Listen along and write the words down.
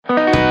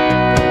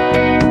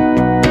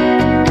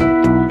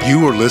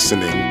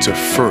listening to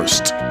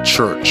First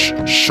Church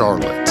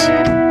Charlotte.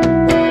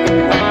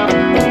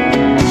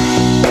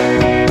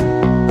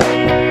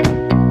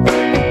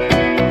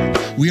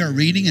 We are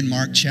reading in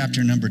Mark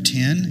chapter number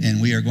 10, and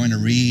we are going to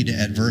read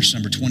at verse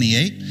number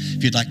 28.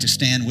 If you'd like to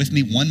stand with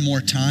me one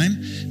more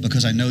time,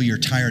 because I know you're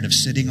tired of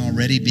sitting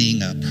already,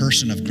 being a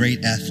person of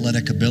great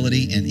athletic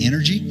ability and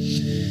energy.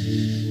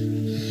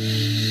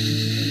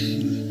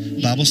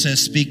 The Bible says,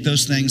 speak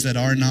those things that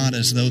are not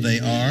as though they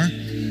are.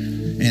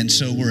 And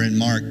so we're in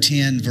Mark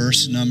 10,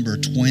 verse number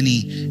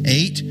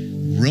 28.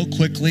 Real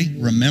quickly,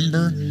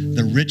 remember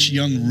the rich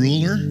young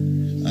ruler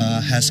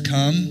has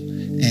come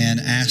and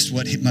asked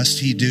what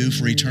must he do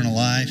for eternal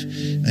life.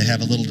 They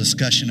have a little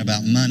discussion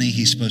about money.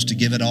 He's supposed to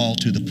give it all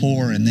to the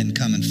poor and then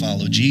come and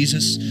follow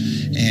Jesus.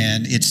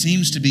 And it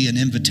seems to be an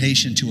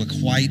invitation to a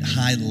quite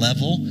high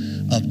level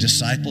of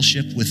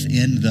discipleship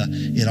within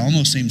it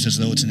almost seems as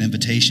though it's an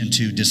invitation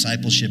to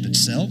discipleship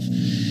itself.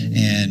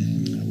 And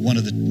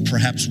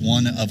perhaps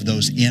one of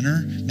those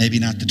inner, maybe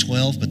not the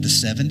 12, but the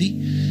 70.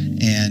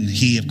 And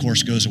he, of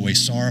course, goes away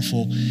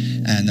sorrowful.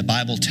 And the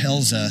Bible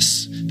tells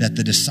us that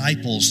the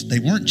disciples, they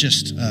weren't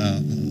just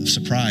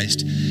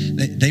surprised.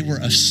 They were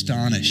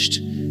astonished.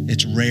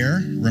 It's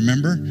rare,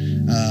 remember,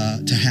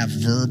 to have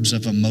verbs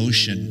of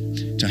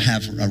emotion, to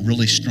have a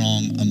really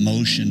strong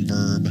emotion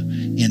verb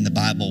in the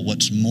Bible.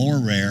 What's more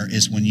rare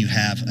is when you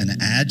have an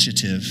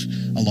adjective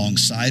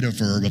alongside a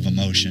verb of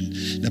emotion.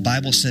 The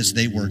Bible says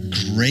they were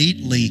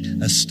greatly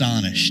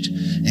astonished.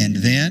 And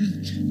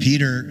then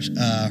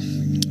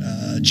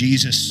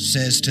Jesus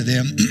says to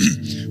them,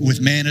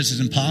 with man it is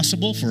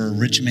impossible for a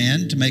rich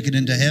man to make it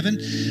into heaven,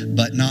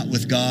 but not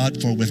with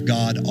God, for with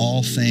God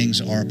all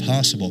things are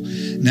possible.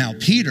 Now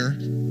Peter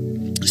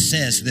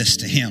says this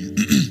to him,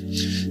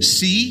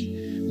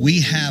 see,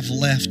 we have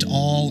left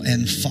all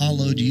and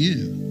followed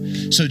you.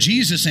 So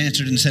Jesus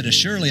answered and said,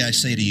 assuredly I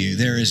say to you,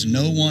 there is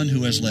no one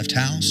who has left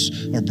house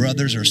or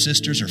brothers or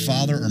sisters or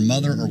father or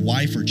mother or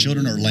wife or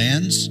children or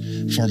lands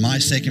for my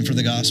sake and for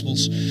the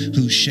gospel's,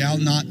 who shall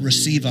not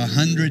receive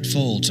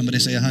 100-fold. Somebody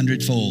say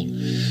 100-fold.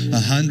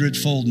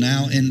 100-fold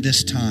now in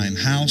this time,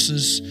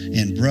 houses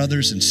and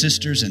brothers and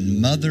sisters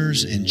and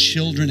mothers and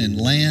children and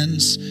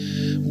lands,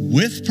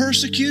 with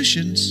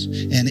persecutions,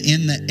 and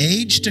in the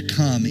age to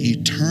come,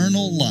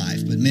 eternal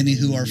life. But many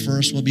who are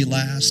first will be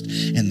last,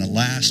 and the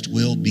last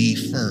will be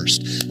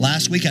first.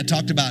 Last week I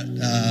talked about,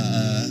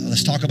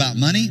 Let's Talk About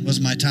Money was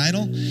my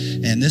title.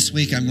 And this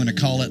week I'm going to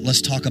call it,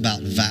 Let's Talk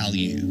About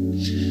Value.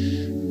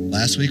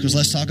 Last week was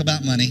Let's Talk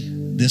About Money.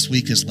 This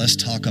week is Let's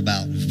Talk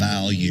About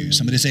Value.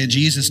 Somebody say in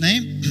Jesus'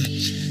 name.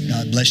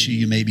 God bless you.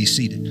 You may be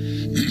seated.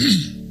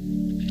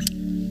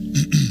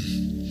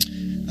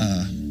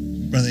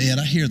 Brother Ed,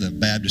 I hear the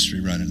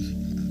baptistry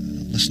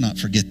running. Let's not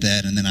forget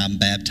that. And then I'm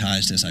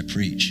baptized as I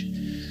preach.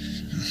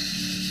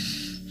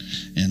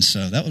 And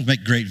so that would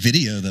make great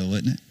video, though,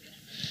 wouldn't it?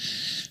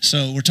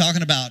 So we're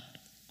talking about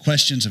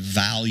questions of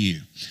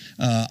value.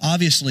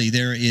 Obviously,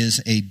 there is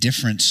a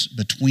difference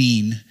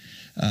between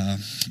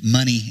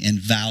money and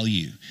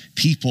value.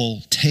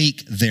 People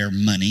take their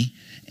money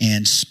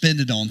and spend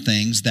it on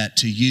things that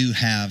to you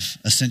have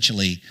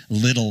essentially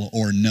little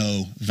or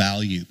no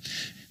value.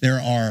 There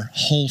are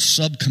whole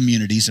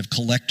sub-communities of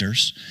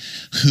collectors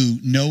who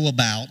know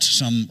about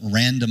some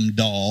random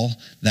doll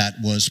that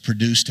was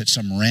produced at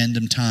some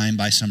random time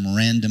by some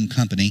random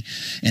company,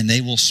 and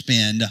they will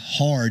spend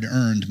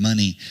hard-earned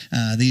money.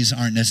 These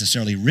aren't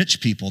necessarily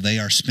rich people. They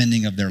are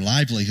spending of their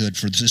livelihood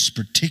for this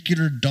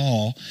particular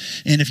doll.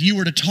 And if you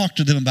were to talk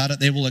to them about it,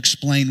 they will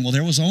explain, well,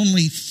 there was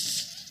only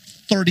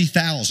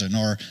 30,000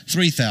 or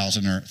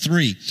 3,000 or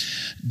 3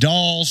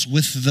 dolls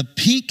with the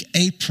pink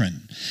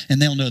apron,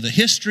 and they'll know the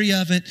history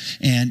of it.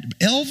 And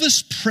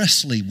Elvis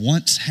Presley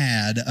once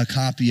had a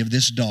copy of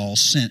this doll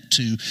sent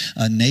to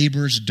a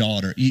neighbor's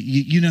daughter.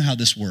 You know how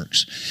this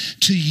works.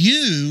 To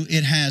you,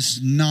 it has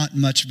not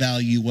much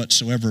value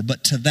whatsoever,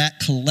 but to that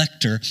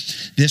collector,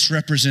 this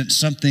represents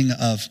something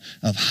of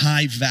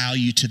high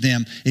value to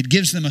them. It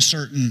gives them a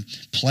certain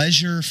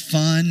pleasure,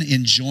 fun,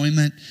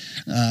 enjoyment.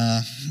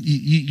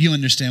 You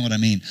understand what I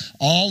mean.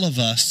 All of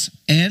us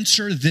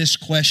answer this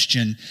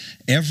question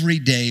every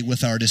day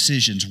with our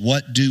decisions.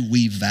 What do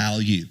we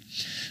value?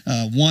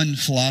 One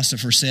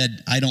philosopher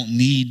said, I don't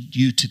need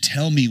you to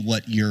tell me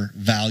what your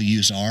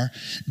values are.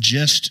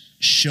 Just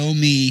show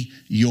me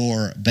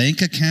your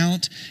bank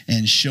account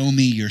and show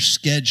me your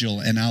schedule,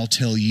 and I'll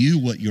tell you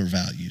what your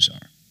values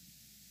are.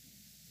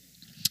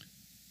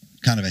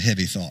 Kind of a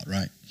heavy thought,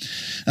 right?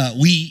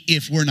 We,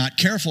 if we're not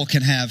careful,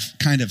 can have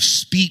kind of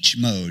speech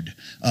mode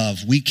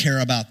of we care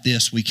about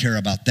this, we care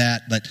about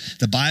that. But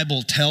the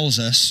Bible tells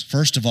us,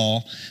 first of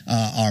all,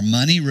 our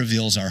money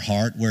reveals our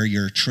heart. Where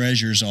your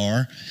treasures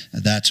are,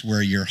 that's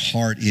where your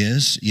heart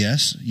is.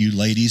 Yes, you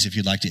ladies, if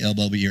you'd like to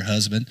elbow your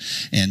husband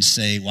and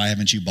say, why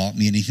haven't you bought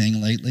me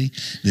anything lately?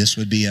 This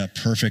would be a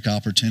perfect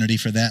opportunity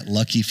for that.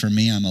 Lucky for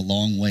me, I'm a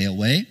long way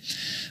away.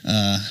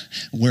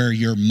 Where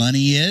your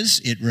money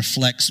is, it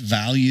reflects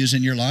values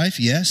in your life.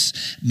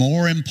 Yes,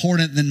 more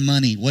important than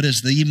money. What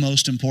is the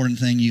most important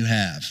thing you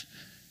have?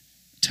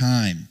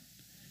 Time.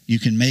 You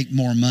can make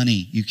more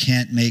money. You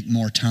can't make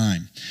more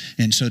time.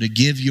 And so to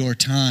give your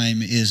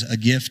time is a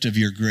gift of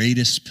your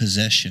greatest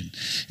possession.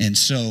 And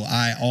so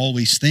I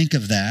always think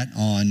of that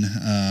on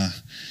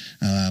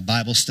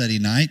Bible study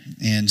night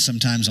and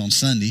sometimes on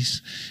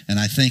Sundays. And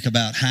I think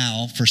about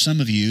how, for some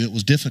of you, it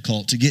was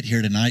difficult to get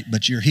here tonight,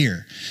 but you're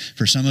here.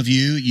 For some of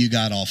you, you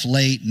got off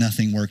late,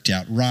 nothing worked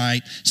out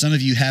right. Some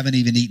of you haven't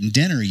even eaten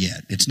dinner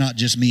yet. It's not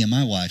just me and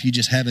my wife. You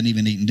just haven't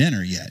even eaten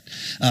dinner yet.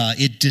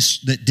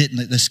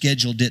 The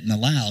schedule didn't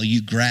allow.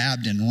 You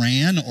grabbed and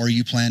ran, or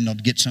you planned on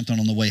get something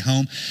on the way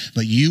home.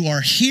 But you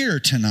are here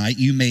tonight.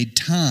 You made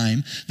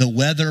time. The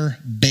weather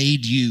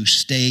bade you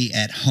stay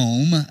at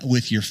home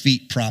with your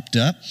feet propped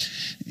up.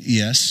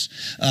 Yes.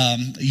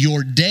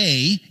 Your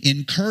day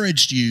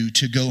encouraged you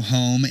to go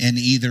home and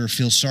either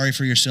feel sorry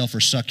for yourself or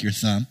suck your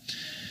thumb.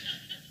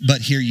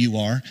 But here you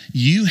are.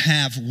 You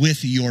have,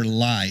 with your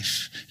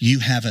life, you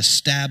have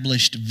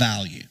established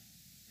value.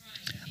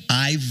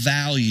 I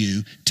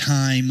value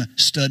time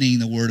studying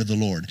the word of the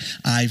Lord.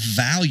 I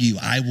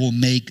will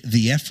make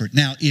the effort.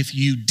 Now, if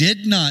you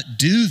did not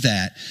do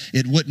that,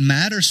 it wouldn't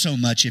matter so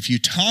much if you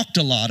talked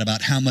a lot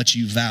about how much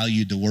you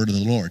valued the word of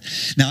the Lord.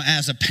 Now,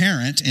 as a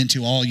parent, and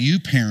to all you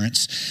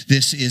parents,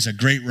 this is a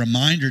great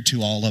reminder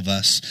to all of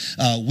us.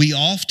 We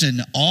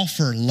often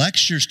offer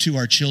lectures to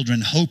our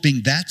children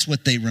hoping that's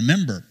what they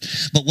remember.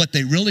 But what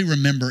they really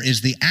remember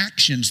is the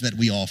actions that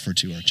we offer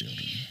to our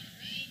children.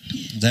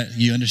 That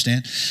you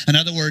understand? In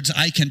other words,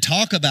 I can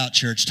talk about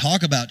church,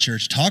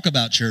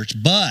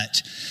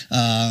 but,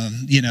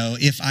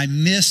 if I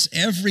miss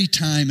every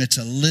time it's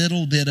a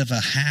little bit of a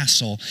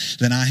hassle,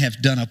 then I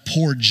have done a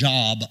poor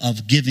job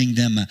of giving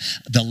them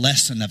the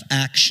lesson of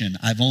action.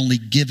 I've only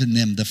given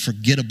them the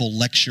forgettable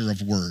lecture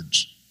of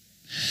words.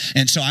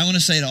 And so I want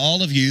to say to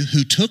all of you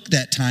who took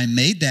that time,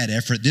 made that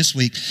effort this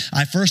week,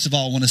 I first of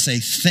all want to say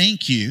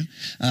thank you.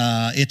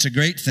 It's a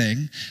great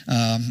thing.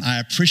 I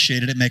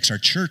appreciate it. It makes our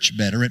church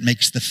better. It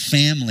makes the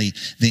family,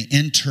 the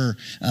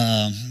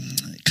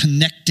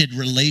connected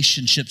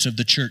relationships of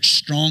the church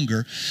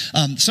stronger.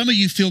 Some of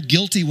you feel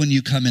guilty when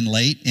you come in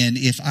late, and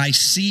if I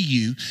see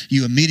you,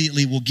 you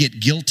immediately will get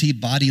guilty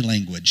body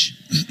language.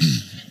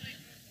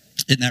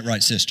 Isn't that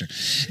right, sister?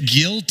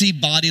 Guilty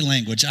body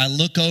language. I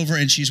look over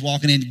and she's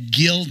walking in,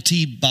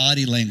 guilty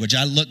body language.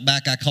 I look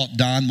back, I caught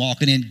Don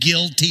walking in,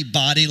 guilty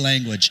body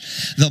language.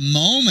 The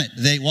moment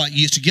they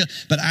used to get,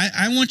 but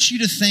I want you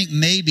to think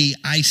maybe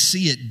I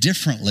see it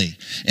differently,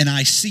 and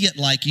I see it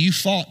like you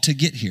fought to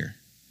get here.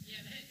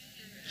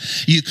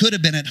 You could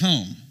have been at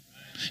home.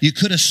 You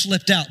could have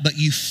slipped out, but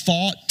you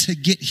fought to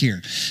get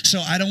here. So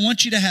I don't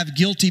want you to have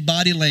guilty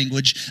body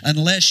language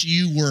unless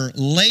you were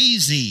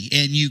lazy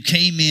and you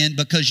came in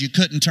because you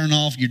couldn't turn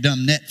off your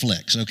dumb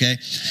Netflix, okay?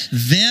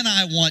 Then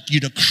I want you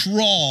to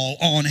crawl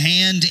on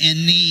hand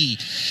and knee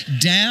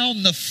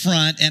down the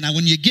front, and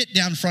when you get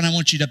down front, I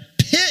want you to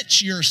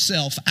pitch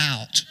yourself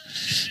out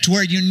to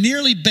where you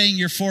nearly bang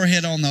your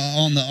forehead on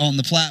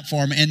the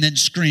platform and then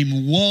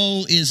scream,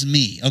 "Woe is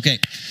me." Okay.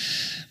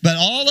 But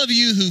all of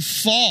you who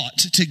fought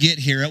to get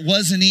here, it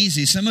wasn't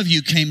easy. Some of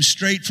you came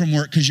straight from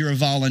work because you're a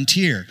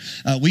volunteer.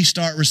 We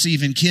start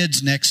receiving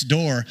kids next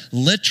door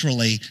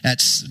literally at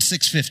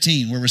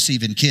 6:15. We're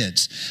receiving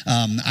kids.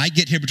 I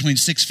get here between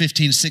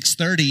 6:15 and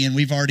 6:30, and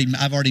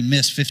I've already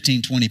missed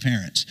 15, 20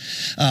 parents.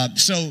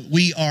 So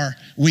you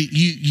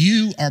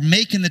are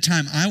making the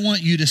time. I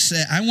want you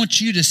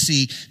to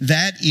see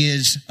that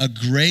is a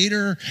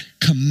greater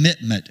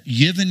commitment.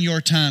 Giving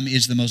your time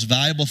is the most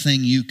valuable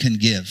thing you can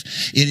give.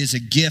 It is a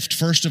gift,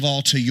 first of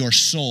all, to your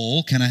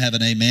soul. Can I have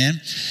an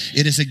amen?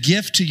 It is a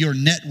gift to your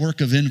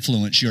network of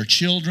influence, your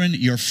children,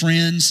 your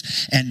friends,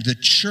 and the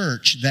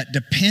church that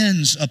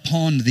depends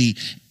upon the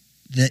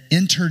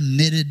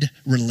interknitted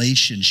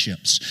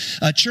relationships.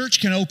 A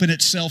church can open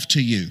itself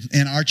to you,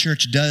 and our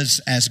church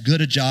does as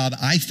good a job,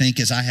 I think,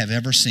 as I have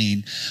ever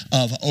seen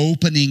of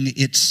opening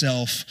its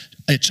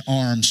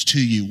arms to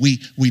you.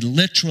 We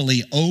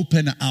literally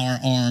open our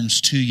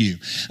arms to you.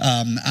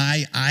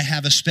 I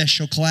have a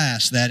special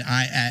class that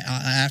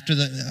after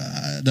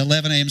the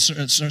 11 a.m.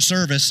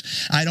 service,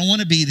 I don't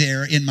want to be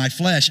there in my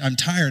flesh. I'm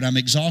tired. I'm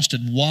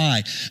exhausted.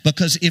 Why?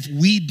 Because if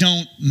we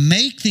don't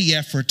make the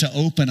effort to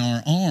open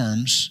our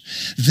arms,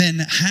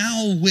 then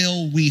how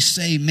will we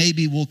say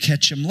maybe we'll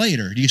catch them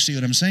later? Do you see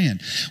what I'm saying?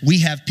 We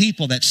have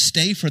people that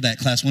stay for that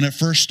class. When it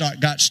first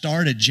got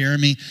started,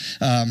 Jeremy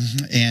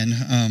and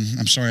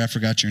I'm sorry, I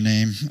forgot your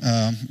name,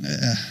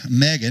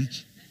 Megan.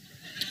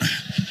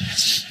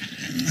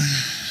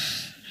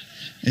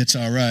 It's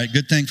all right.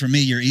 Good thing for me,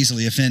 you're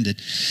easily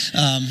offended.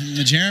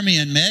 Jeremy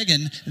and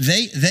Megan,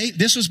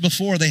 this was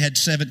before they had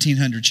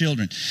 1,700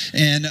 children,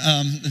 and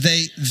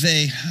they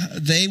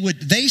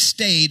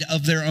stayed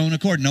of their own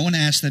accord. No one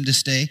asked them to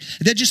stay.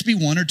 There'd just be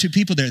one or two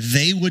people there.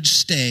 They would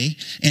stay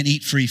and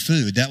eat free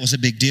food. That was a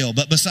big deal.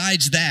 But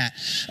besides that,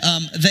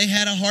 they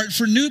had a heart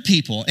for new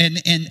people, and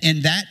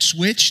that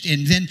switched.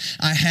 And then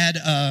I had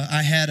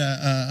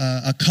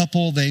a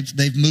couple.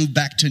 They've moved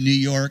back to New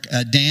York.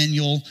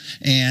 Daniel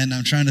and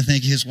I'm trying to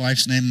think his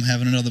wife's name, I'm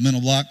having another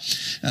mental block.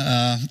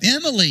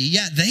 Emily,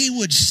 yeah, they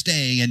would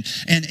stay.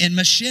 And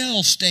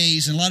Michelle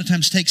stays and a lot of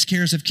times takes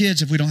care of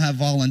kids if we don't have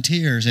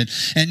volunteers.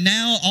 And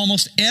now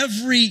almost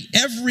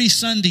every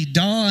Sunday,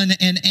 Don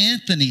and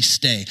Anthony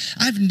stay.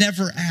 I've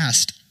never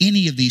asked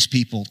any of these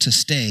people to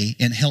stay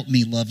and help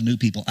me love new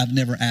people. I've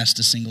never asked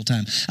a single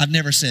time. I've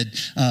never said,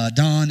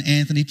 Don,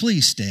 Anthony,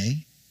 please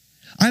stay.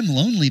 I'm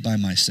lonely by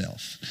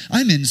myself.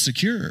 I'm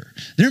insecure.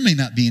 There may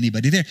not be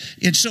anybody there.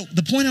 And so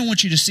the point I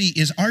want you to see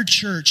is our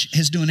church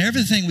is doing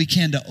everything we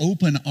can to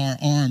open our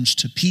arms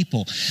to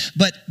people.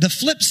 But the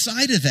flip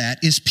side of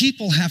that is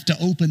people have to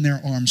open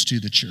their arms to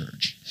the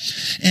church.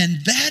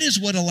 And that is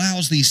what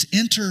allows these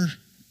interwoven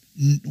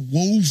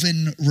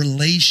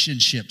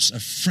relationships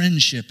of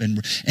friendship and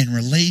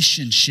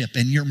relationship,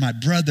 and you're my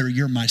brother,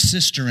 you're my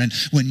sister, and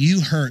when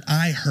you hurt,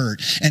 I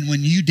hurt, and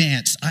when you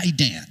dance, I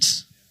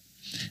dance.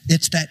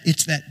 It's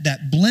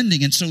that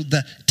blending, and so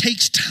the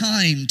takes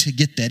time to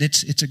get that.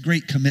 It's a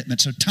great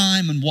commitment. So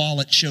time and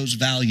wallet shows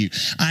value.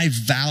 I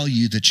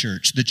value the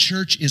church. The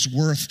church is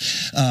worth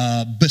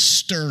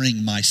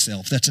bestirring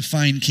myself. That's a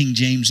fine King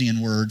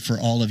Jamesian word for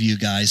all of you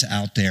guys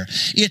out there.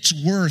 It's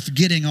worth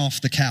getting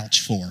off the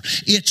couch for.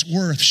 It's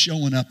worth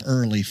showing up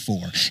early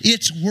for.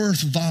 It's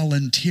worth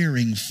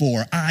volunteering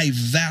for. I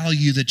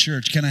value the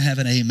church. Can I have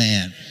an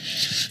amen?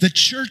 The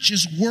church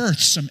is worth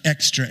some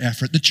extra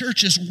effort. The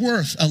church is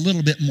worth a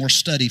little bit more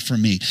study for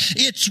me.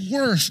 It's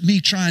worth me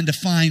trying to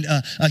find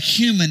a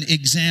human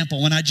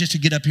example when I just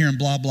get up here and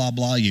blah, blah,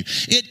 blah you.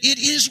 It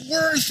is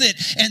worth it.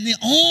 And the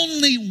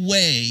only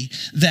way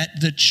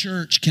that the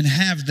church can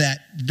have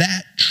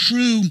that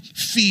true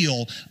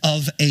feel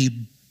of a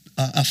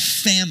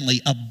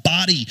family, a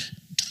body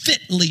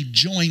fitly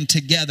joined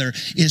together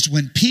is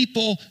when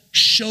people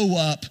show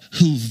up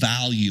who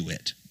value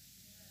it.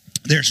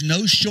 There's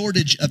no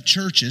shortage of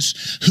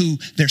churches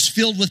there's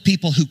filled with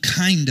people who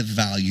kind of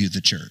value the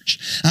church.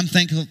 I'm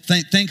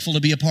thankful to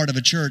be a part of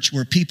a church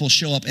where people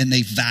show up and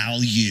they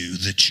value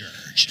the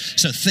church.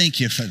 So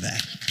thank you for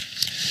that.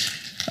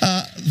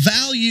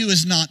 Value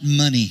is not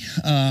money.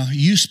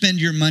 You spend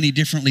your money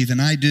differently than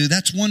I do.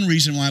 That's one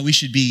reason why we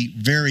should be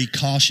very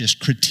cautious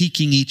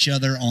critiquing each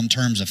other on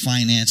terms of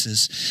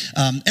finances.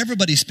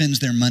 Everybody spends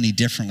their money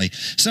differently.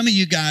 Some of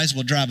you guys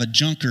will drive a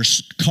junker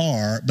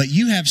car, but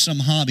you have some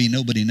hobby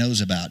nobody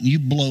knows about, and you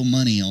blow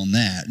money on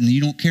that, and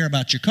you don't care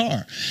about your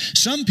car.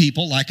 Some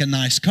people like a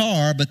nice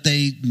car, but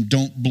they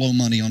don't blow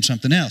money on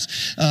something else.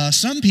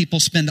 Some people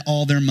spend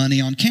all their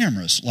money on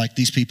cameras, like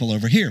these people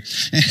over here.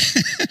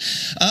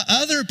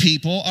 Other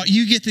people,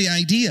 you get the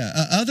idea.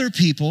 Other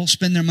people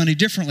spend their money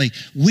differently.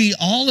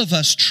 All of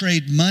us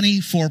trade money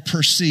for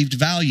perceived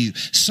value.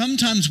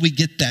 Sometimes we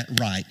get that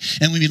right.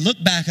 And when we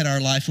look back at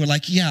our life, we're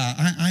like, yeah,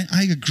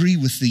 I agree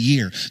with the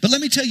year. But let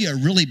me tell you a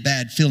really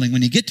bad feeling.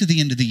 When you get to the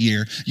end of the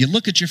year, you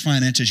look at your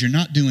finances, you're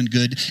not doing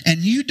good, and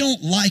you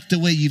don't like the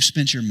way you've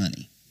spent your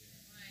money.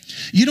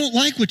 You don't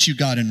like what you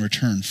got in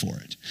return for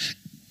it.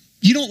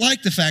 You don't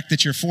like the fact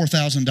that you're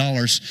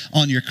 $4,000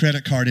 on your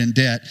credit card in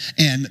debt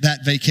and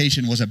that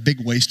vacation was a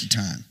big waste of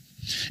time.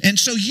 And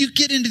so you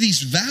get into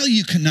these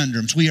value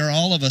conundrums. We are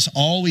all of us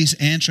always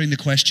answering the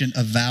question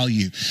of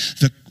value.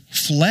 The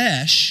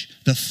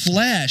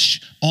flesh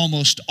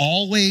almost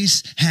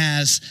always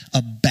has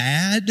a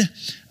bad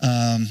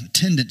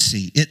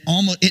tendency.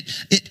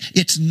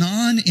 It's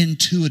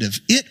non-intuitive.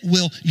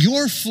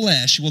 Your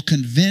flesh will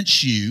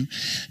convince you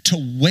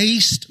to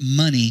waste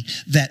money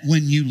that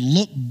when you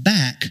look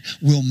back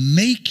will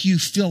make you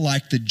feel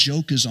like the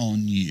joke is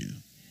on you.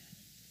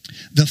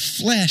 The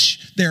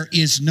flesh,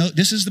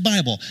 this is the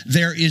Bible,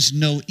 there is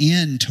no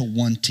end to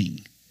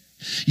wanting.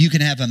 You can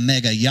have a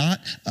mega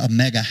yacht, a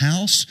mega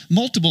house,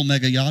 multiple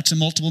mega yachts and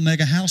multiple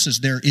mega houses.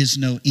 There is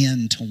no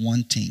end to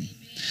wanting.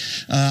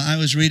 I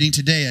was reading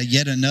today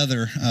yet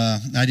another,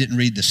 I didn't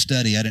read the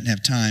study, I didn't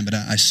have time, but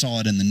I saw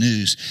it in the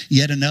news.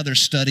 Yet another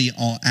study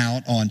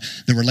out on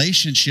the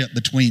relationship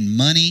between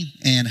money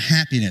and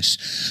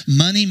happiness.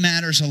 Money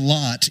matters a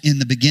lot in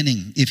the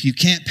beginning. If you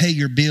can't pay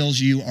your bills,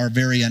 you are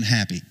very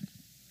unhappy.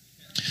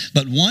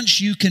 But once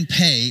you can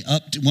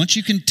once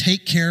you can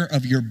take care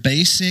of your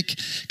basic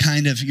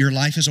your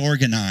life is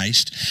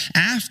organized,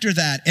 after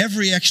that,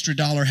 every extra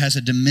dollar has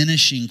a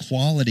diminishing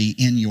quality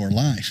in your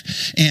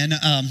life. And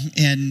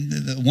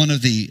one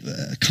of the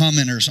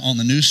commenters on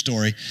the news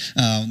story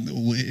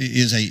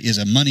is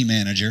a money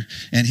manager,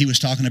 and he was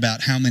talking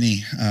about how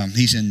many,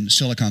 he's in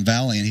Silicon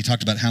Valley, and he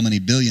talked about how many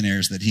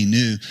billionaires that he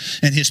knew.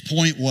 And his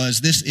point was,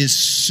 this is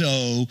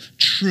so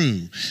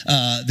true.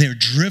 They're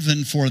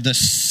driven for the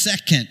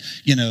second,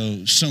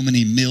 so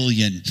many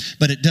million,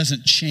 but it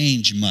doesn't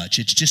change much.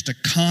 It's just a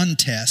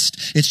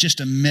contest. It's just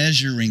a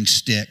measuring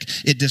stick.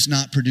 It does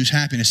not produce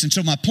happiness. And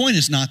so my point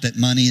is not that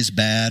money is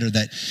bad or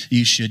that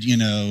you should,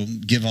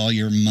 give all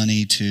your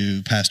money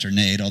to Pastor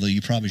Nate, although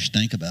you probably should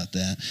think about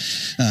that.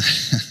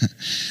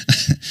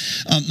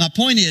 My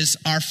point is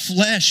our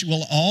flesh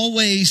will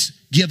always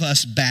give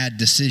us bad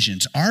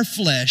decisions. Our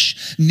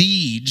flesh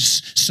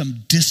needs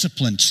some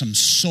discipline, some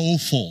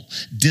soulful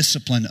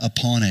discipline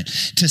upon it.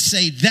 To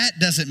say that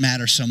doesn't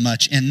matter so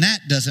much and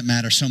that doesn't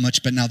matter so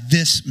much, but now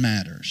this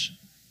matters.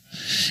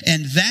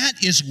 And that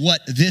is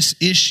what this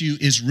issue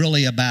is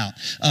really about.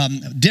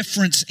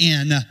 Difference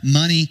in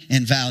money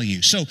and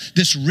value. So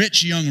this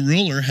rich young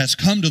ruler has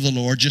come to the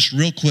Lord, just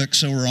real quick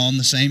so we're on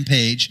the same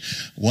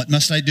page. What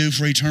must I do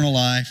for eternal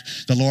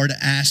life? The Lord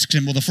asks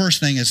him, well, the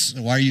first thing is,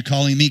 why are you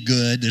calling me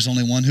good? There's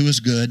only one who is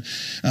good.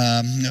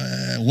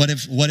 What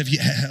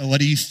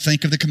do you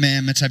think of the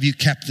commandments? Have you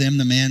kept them?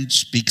 The man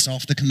speaks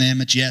off the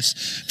commandments.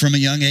 Yes, from a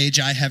young age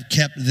I have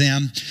kept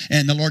them.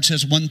 And the Lord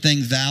says, one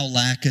thing thou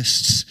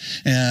lackest.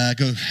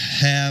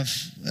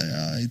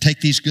 Take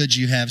these goods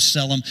you have,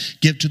 sell them,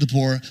 give to the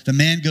poor. The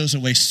man goes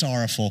away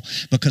sorrowful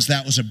because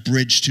that was a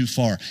bridge too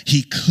far.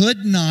 He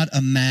could not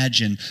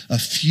imagine a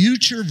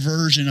future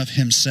version of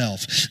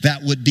himself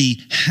that would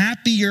be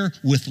happier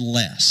with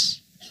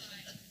less.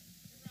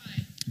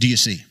 Do you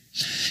see?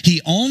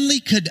 He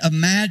only could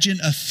imagine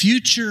a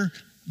future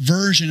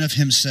version of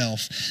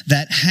himself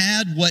that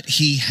had what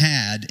he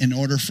had in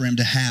order for him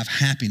to have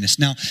happiness.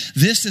 Now,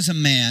 this is a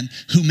man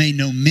who may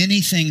know many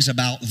things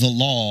about the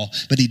law,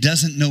 but he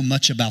doesn't know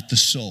much about the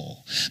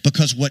soul.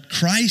 Because what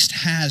Christ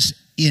has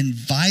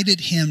invited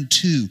him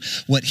to,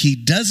 what he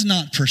does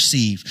not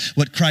perceive,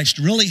 what Christ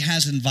really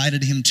has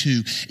invited him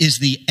to, is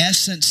the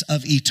essence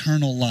of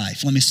eternal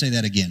life. Let me say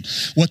that again.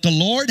 What the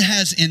Lord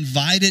has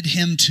invited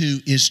him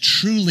to is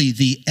truly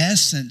the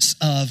essence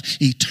of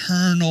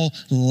eternal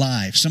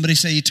life. Somebody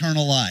say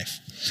eternal life.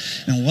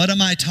 And what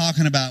am I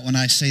talking about when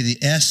I say the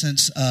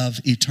essence of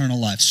eternal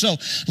life? So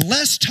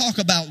let's talk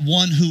about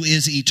one who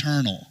is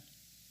eternal.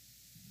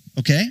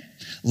 Okay?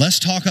 Let's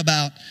talk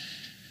about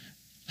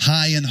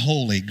high and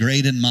holy,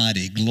 great and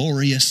mighty,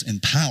 glorious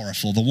and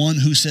powerful. The one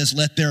who says,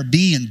 let there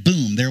be, and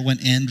boom, there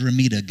went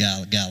Andromeda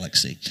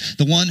galaxy.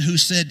 The one who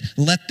said,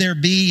 let there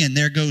be, and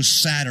there goes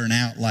Saturn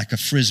out like a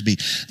frisbee.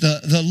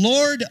 The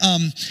Lord,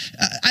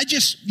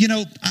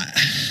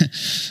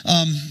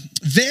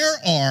 there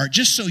are,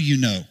 just so you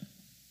know,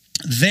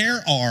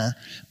 there are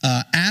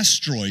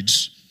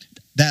asteroids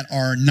that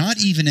are not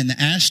even in the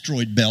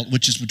asteroid belt,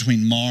 which is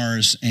between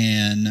Mars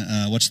and,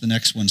 what's the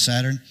next one,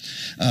 Saturn?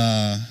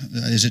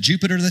 Is it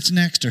Jupiter that's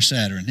next, or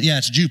Saturn? Yeah,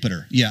 it's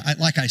Jupiter. Yeah,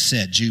 like I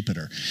said,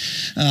 Jupiter.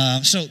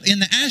 So in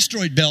the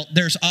asteroid belt,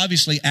 there's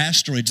obviously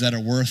asteroids that are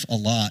worth a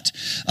lot.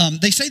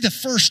 They say the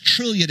first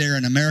trillionaire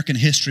in American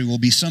history will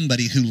be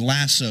somebody who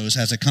lassos,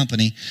 has a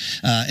company,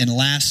 and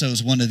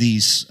lassos one of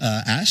these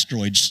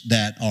asteroids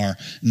that are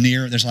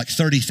near, there's like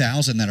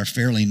 30,000 that are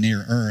fairly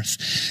near Earth.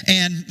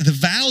 And the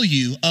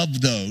value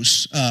of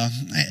those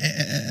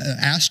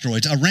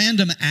asteroids, a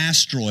random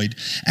asteroid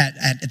at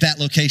that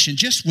location,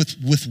 just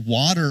with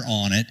water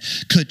on it,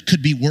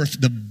 could be worth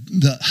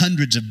the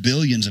hundreds of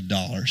billions of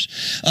dollars.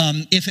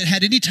 If it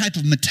had any type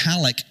of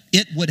metallic,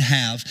 it would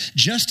have,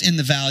 just in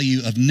the value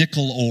of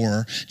nickel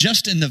ore,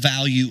 just in the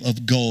value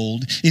of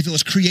gold. If it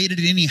was created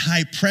at any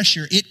high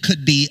pressure, it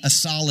could be a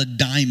solid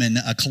diamond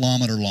a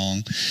kilometer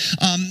long.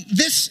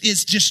 This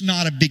is just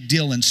not a big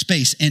deal in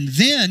space. And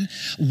then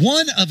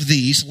one of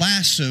these,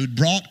 lassoed,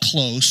 brought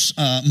close,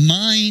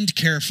 mined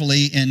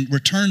carefully, and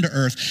returned to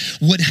Earth,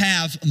 would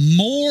have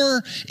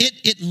more,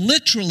 it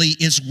literally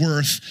is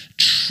worth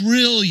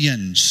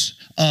trillions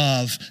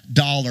of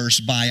dollars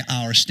by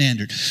our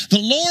standard. The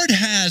Lord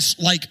has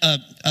like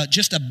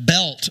just a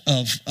belt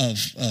of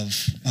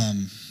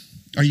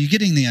are you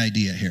getting the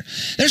idea here?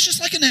 There's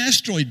just like an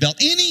asteroid belt.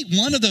 Any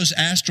one of those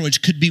asteroids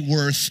could be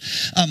worth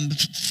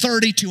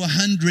 $30 to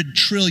 $100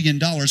 trillion.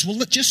 Well,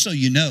 just so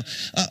you know,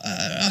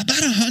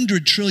 about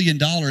 $100 trillion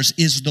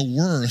is the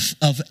worth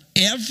of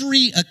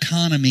every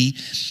economy.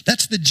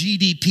 That's the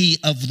GDP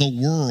of the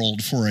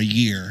world for a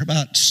year.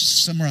 About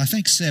somewhere, I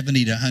think,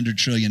 $70 to $100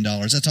 trillion.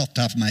 That's off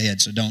the top of my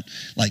head, so don't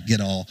like get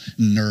all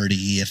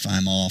nerdy if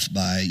I'm off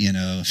by,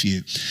 a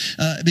few.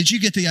 But you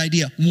get the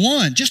idea.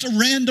 One, just a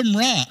random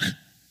rock.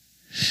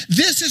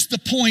 This is the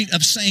point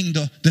of saying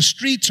the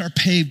streets are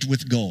paved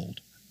with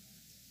gold.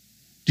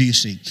 Do you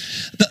see?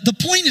 The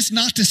point is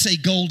not to say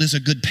gold is a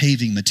good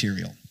paving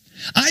material.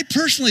 I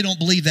personally don't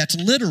believe that's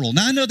literal.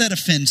 Now, I know that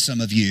offends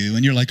some of you,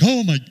 and you're like,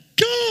 oh my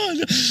God.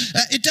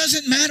 It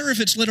doesn't matter if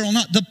it's literal or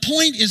not. The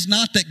point is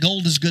not that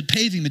gold is good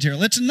paving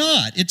material. It's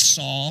not. It's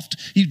soft.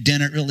 You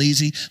dent it real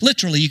easy.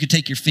 Literally, you could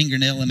take your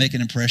fingernail and make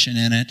an impression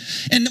in it.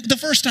 And the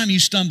first time you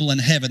stumble in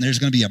heaven, there's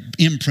going to be an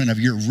imprint of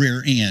your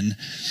rear end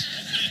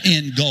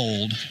in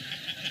gold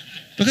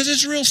because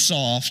it's real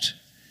soft.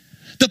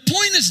 The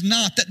point is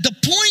not that. The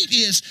point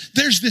is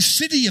there's this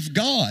city of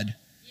God.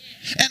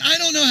 And I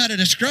don't know how to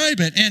describe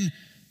it. And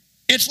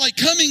it's like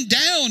coming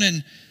down,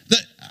 and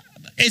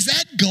is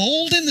that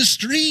gold in the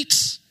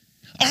streets?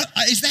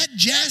 Is that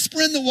jasper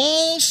in the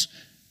walls?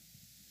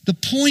 The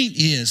point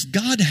is,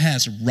 God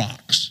has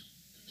rocks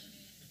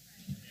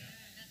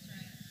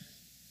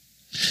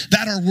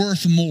that are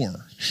worth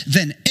more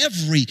than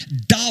every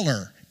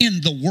dollar in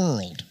the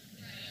world.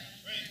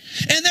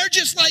 And they're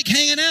just like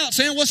hanging out,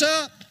 saying, what's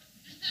up?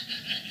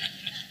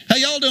 How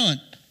y'all doing?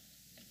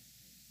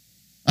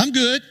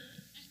 good.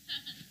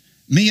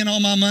 Me and all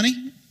my money.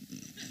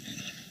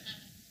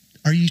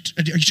 Are you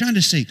trying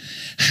to see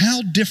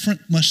how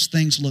different must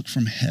things look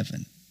from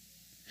heaven?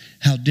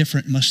 How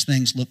different must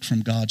things look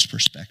from God's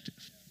perspective?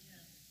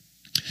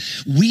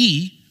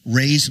 We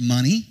raise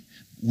money.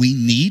 We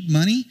need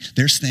money.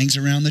 There's things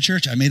around the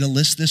church. I made a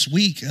list this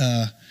week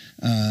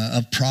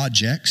of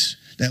projects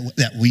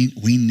that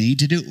we need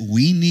to do.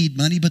 We need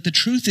money, but the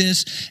truth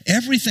is,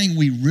 everything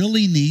we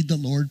really need, the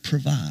Lord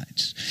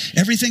provides.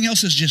 Everything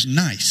else is just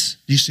nice.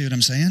 Do you see what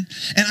I'm saying?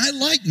 And I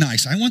like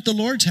nice. I want the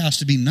Lord's house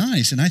to be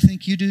nice, and I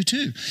think you do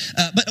too.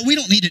 But we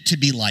don't need it to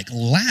be like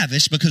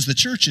lavish, because the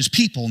church is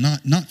people,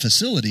 not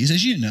facilities.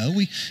 As you know,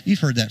 you've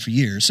heard that for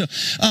years. So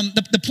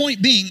the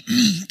point being,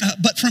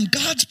 but from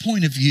God's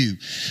point of view,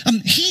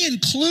 He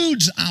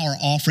includes our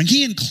offering.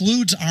 He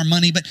includes our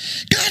money, but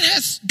God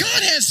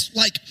has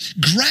like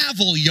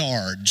gravel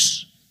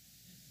yards.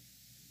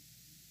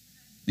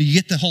 You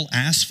get the whole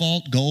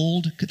asphalt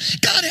gold.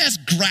 God has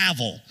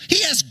gravel.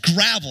 He has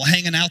gravel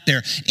hanging out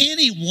there.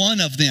 Any one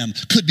of them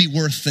could be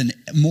worth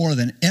more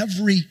than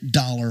every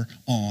dollar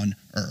on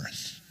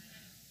earth.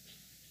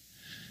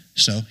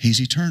 So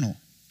He's eternal.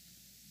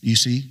 You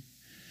see,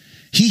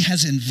 He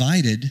has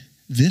invited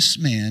this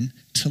man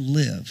to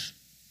live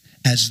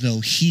as though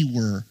he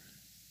were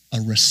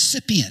a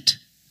recipient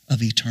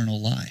of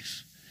eternal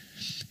life.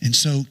 And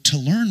so to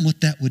learn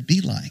what that would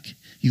be like,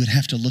 you would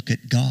have to look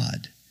at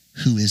God,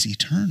 who is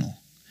eternal.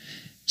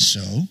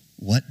 So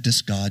what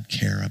does God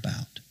care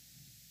about?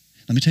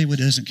 Let me tell you what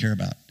He doesn't care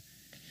about.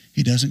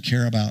 He doesn't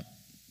care about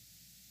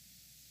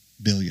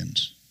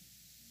billions.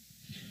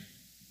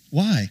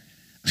 Why?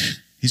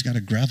 He's got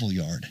a gravel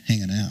yard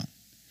hanging out.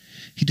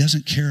 He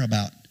doesn't care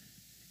about,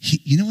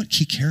 you know what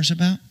He cares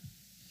about?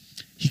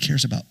 He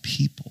cares about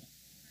people.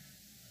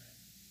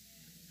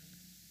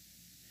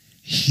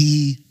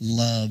 He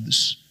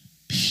loves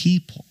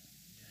people,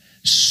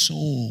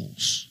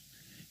 souls.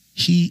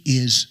 He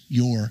is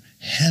your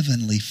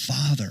heavenly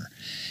Father.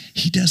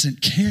 He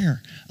doesn't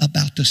care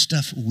about the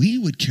stuff we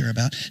would care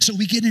about. So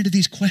we get into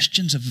these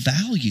questions of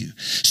value.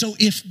 So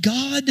if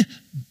God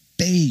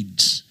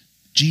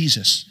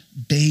Jesus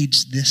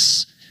bades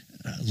this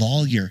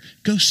lawyer,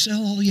 go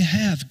sell all you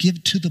have,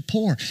 give to the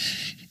poor.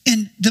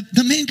 And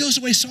the man goes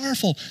away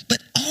sorrowful, but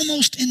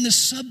almost in the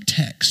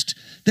subtext,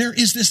 there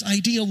is this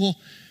idea, well,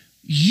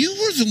 you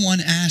were the one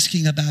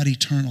asking about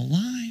eternal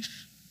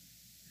life.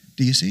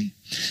 Do you see?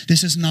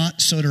 This is not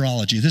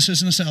soteriology. This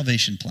isn't a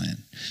salvation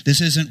plan. This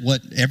isn't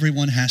what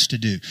everyone has to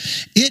do.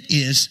 It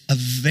is a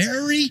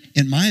very,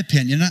 in my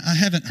opinion, I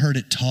haven't heard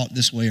it taught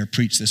this way or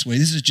preached this way.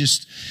 This is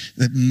just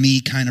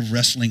me kind of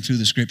wrestling through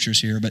the scriptures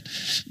here. But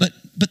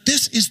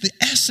this is the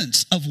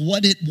essence of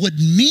what it would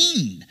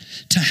mean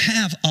to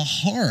have a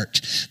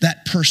heart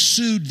that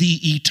pursued the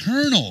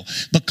eternal,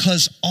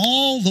 because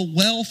all the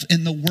wealth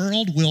in the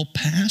world will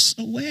pass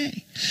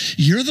away.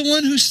 You're the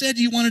one who said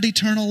you wanted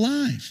eternal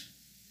life.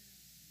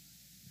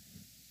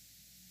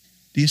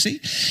 Do you see?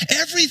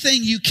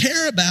 Everything you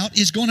care about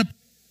is going to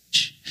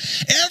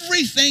change.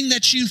 Everything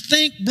that you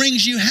think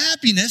brings you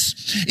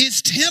happiness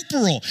is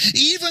temporal.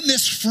 Even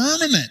this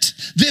firmament,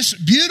 this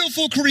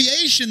beautiful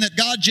creation that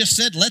God just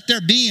said, let there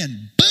be,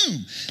 and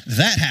boom,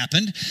 that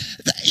happened.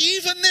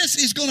 Even this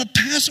is going to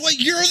pass away.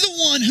 You're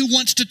the one who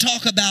wants to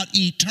talk about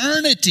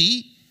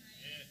eternity.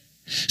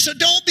 So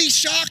don't be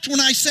shocked when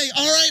I say,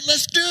 all right,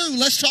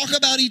 let's talk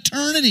about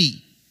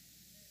eternity.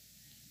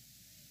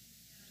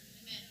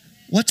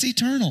 What's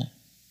eternal?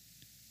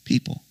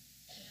 People.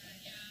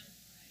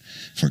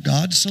 For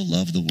God so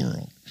loved the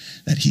world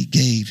that He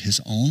gave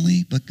His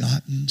only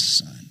begotten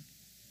Son.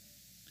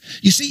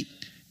 You see,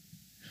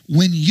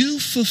 when you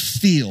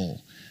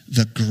fulfill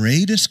the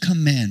greatest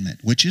commandment,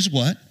 which is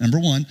what? Number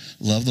one,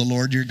 love the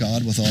Lord your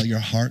God with all your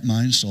heart,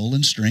 mind, soul,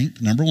 and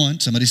strength. Number one,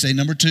 somebody say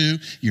number two,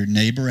 your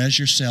neighbor as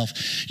yourself.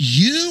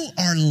 You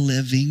are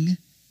living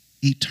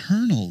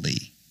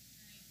eternally.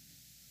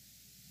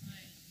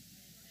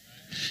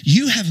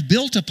 You have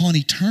built upon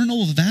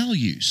eternal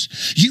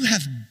values. You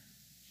have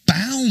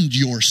bound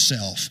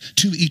yourself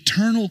to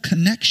eternal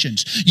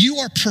connections. You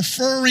are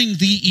preferring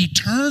the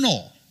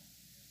eternal.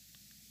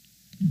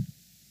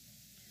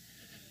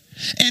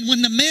 And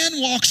when the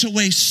man walks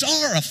away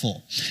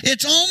sorrowful,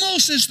 it's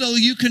almost as though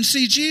you can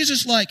see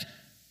Jesus like,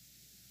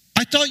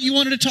 I thought you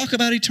wanted to talk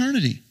about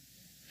eternity.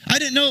 I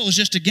didn't know it was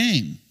just a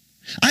game.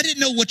 I didn't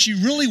know what you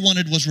really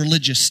wanted was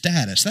religious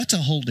status. That's a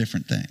whole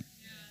different thing.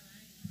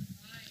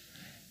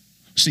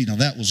 See, now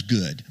that was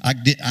good. I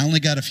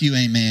only got a few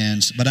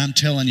amens, but I'm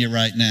telling you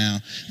right now,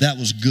 that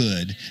was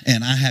good.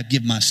 And I have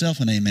give myself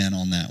an amen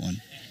on that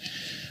one.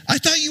 I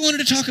thought you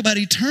wanted to talk about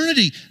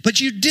eternity, but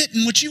you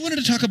didn't. What you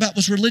wanted to talk about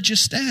was religious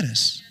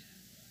status.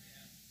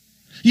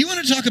 You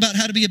wanted to talk about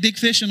how to be a big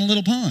fish in a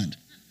little pond.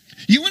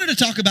 You wanted to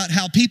talk about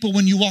how people,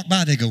 when you walk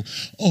by, they go,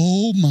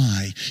 oh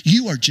my,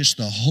 you are just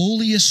the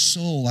holiest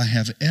soul I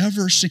have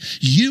ever seen.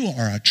 You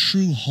are a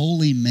true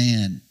holy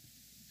man.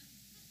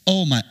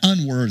 Oh my,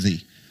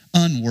 unworthy.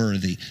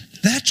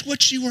 That's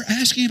what you were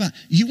asking about.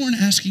 You weren't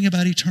asking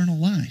about eternal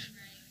life.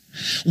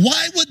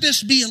 Why would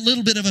this be a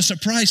little bit of a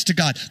surprise to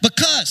God?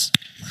 Because,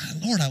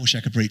 Lord, I wish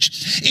I could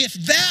preach. If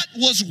that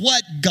was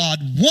what God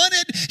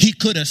wanted, he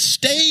could have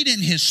stayed in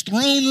his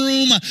throne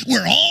room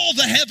where all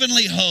the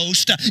heavenly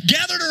host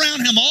gathered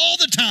around him all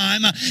the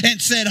time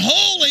and said,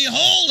 holy,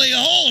 holy,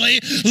 holy,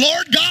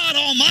 Lord God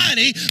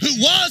Almighty, who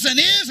was and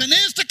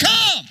is to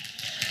come.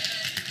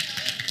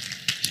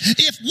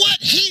 If what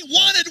he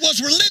wanted was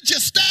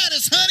religious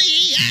status, honey,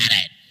 he had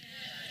it.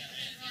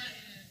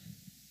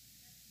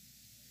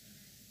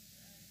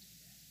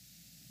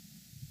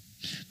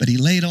 But he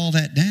laid all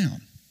that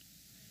down.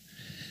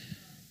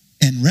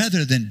 And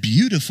rather than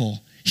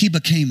beautiful, he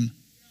became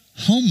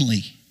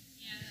homely.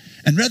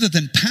 And rather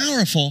than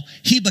powerful,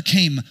 he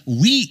became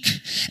weak.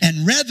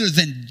 And rather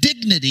than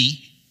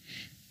dignity,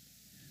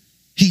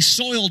 he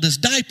soiled his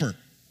diaper.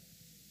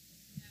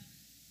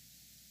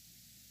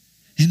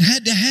 And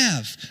had to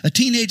have a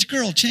teenage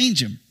girl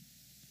change him.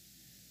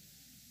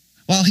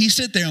 While he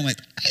sit there and went,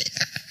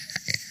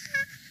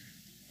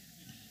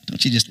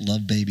 don't you just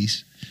love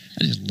babies?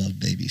 I just love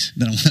babies.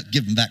 Then I want to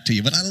give them back to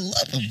you, but I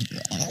love them.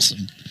 They're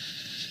awesome.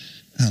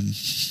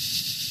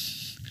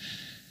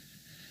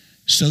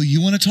 So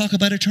you want to talk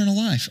about eternal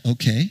life?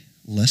 Okay,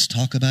 let's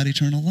talk about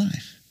eternal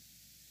life.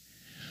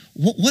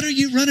 What are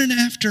you running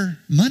after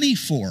money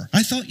for?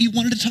 I thought you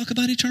wanted to talk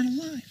about eternal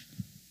life.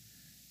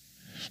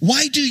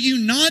 Why do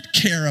you not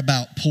care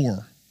about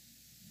poor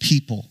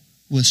people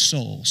with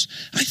souls?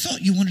 I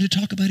thought you wanted to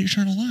talk about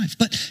eternal life,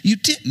 but you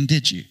didn't,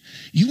 did you?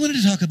 You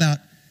wanted to talk about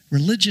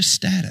religious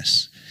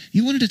status.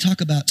 You wanted to talk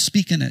about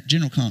speaking at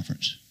General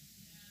Conference.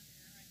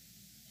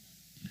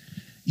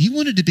 You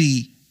wanted to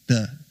be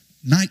the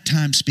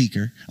nighttime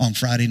speaker on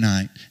Friday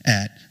night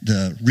at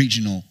the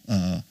regional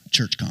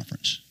church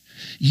conference.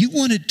 You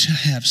wanted to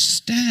have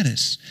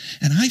status,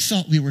 and I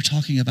thought we were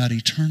talking about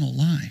eternal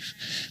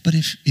life. But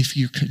if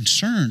you're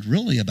concerned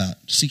really about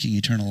seeking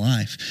eternal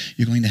life,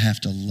 you're going to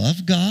have to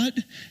love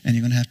God and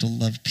you're going to have to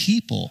love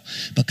people,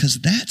 because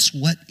that's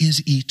what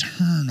is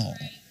eternal.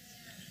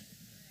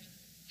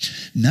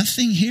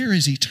 Nothing here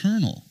is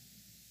eternal.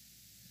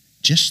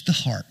 Just the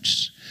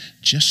hearts,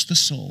 just the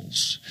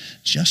souls,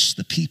 just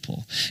the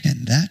people.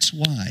 And that's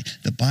why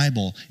the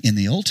Bible in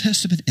the Old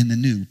Testament and the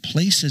New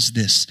places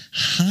this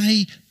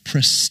high,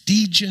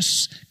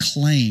 prestigious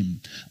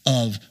claim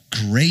of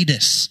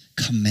greatest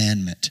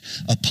commandment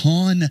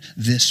upon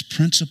this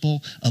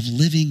principle of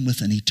living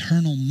with an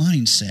eternal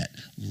mindset,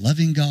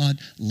 loving God,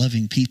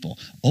 loving people.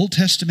 Old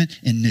Testament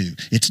and New.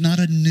 It's not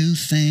a new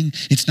thing.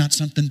 It's not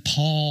something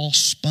Paul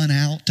spun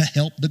out to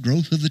help the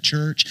growth of the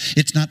church.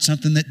 It's not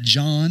something that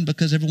John,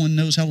 because everyone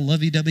knows how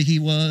lovey-dovey he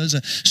was,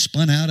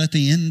 spun out at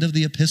the end of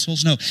the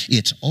epistles. No,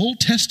 it's Old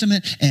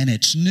Testament and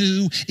it's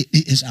New.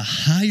 It is a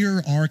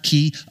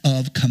hierarchy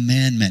of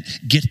commandment.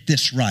 Get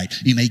this right.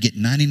 You may get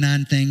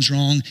 99 things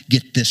wrong.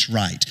 Get this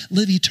right.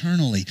 Live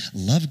eternally.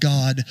 Love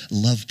God.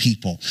 Love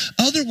people.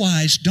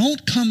 Otherwise,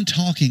 don't come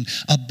talking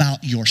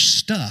about your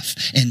stuff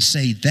and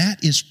say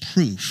that is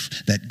proof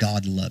that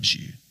God loves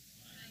you.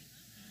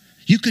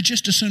 You could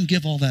just as soon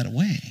give all that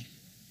away.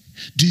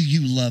 Do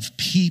you love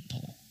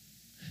people?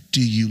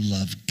 Do you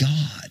love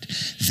God?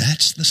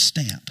 That's the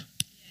stamp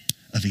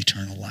of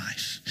eternal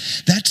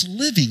life. That's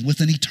living with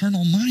an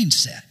eternal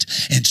mindset.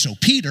 And so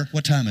Peter,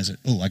 what time is it?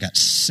 Oh, I got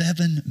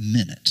 7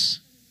 minutes.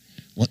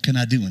 What can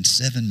I do in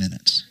 7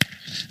 minutes?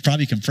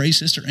 Probably can pray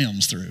Sister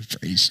Elms through.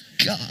 Praise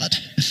God.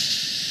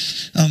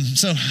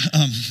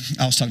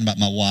 I was talking about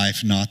my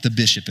wife, not the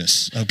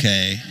bishopess,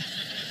 okay?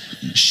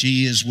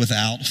 She is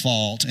without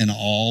fault in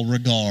all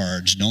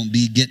regards. Don't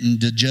be getting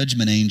the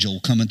judgment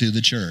angel coming through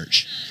the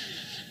church.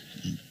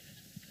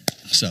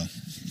 So,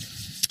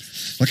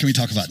 what can we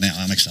talk about now?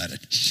 I'm excited.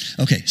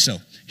 Okay, so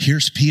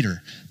here's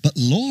Peter. But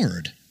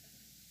Lord,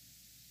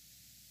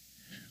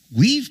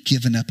 we've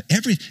given up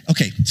everything.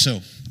 Okay, so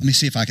let me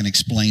see if I can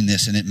explain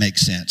this and it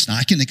makes sense. Now,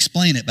 I can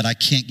explain it, but I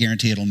can't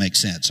guarantee it'll make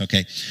sense,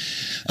 okay?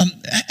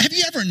 Have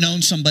you ever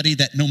known somebody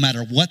that no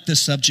matter what the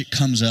subject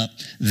comes up,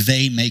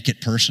 they make it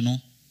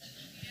personal?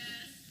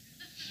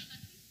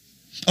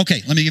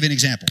 Okay, let me give you an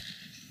example.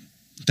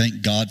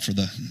 Thank God for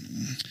the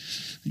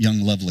young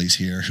lovelies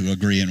here who are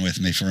agreeing with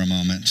me for a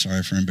moment.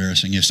 Sorry for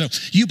embarrassing you. So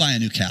you buy a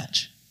new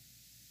couch.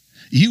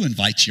 You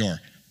invite your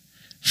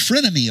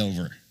frenemy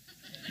over.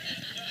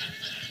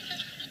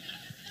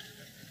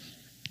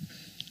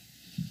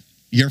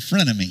 Your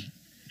frenemy.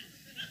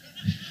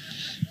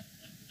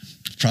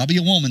 Probably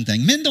a woman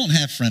thing. Men don't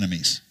have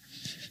frenemies.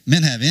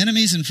 Men have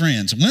enemies and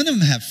friends. Women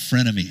have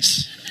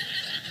frenemies.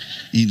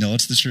 You know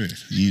it's the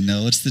truth. You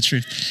know it's the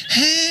truth.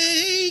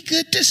 Hey,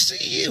 good to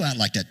see you. I'd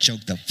like to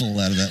choke the full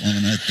out of that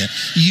woman right there.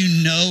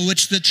 You know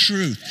it's the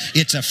truth.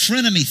 It's a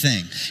frenemy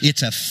thing.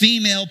 It's a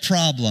female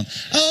problem.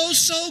 Oh,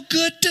 so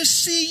good to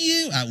see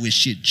you. I wish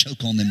she'd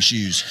choke on them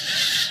shoes.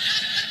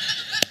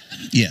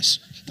 Yes.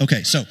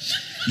 Okay, so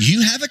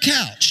you have a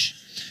couch.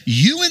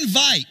 You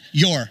invite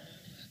your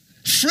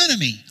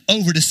frenemy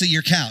over to see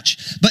your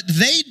couch, but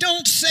they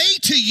don't say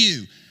to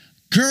you,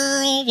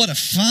 girl, what a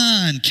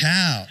fine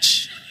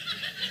couch.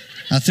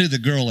 I threw the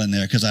girl in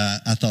there because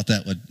I thought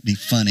that would be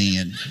funny,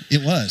 and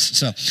it was.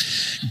 So,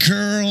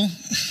 girl.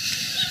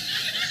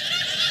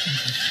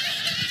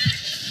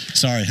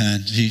 Sorry,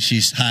 hon.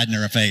 She's hiding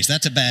her face.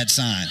 That's a bad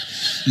sign.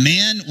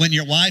 Men, when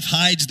your wife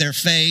hides their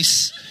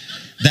face,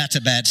 that's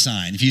a bad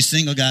sign. If you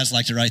single guys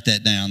like to write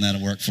that down,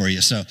 that'll work for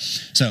you. So,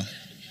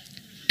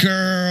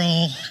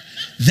 girl,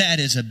 that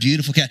is a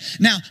beautiful cat.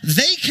 Now,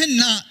 they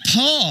cannot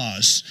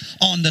pause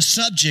on the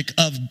subject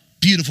of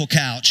beautiful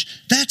couch.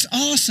 That's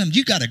awesome.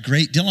 You got a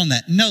great deal on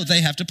that. No,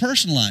 they have to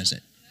personalize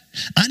it.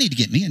 I need to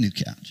get me a new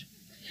couch.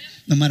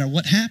 No matter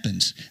what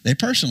happens, they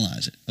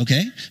personalize it,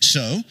 okay?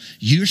 So,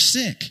 you're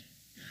sick.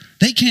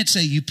 They can't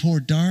say, you poor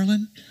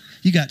darling.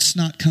 You got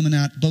snot coming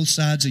out both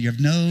sides of your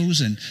nose,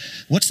 and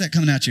what's that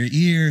coming out your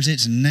ears?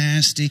 It's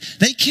nasty.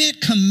 They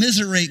can't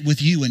commiserate with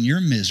you in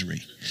your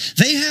misery.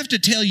 They have to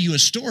tell you a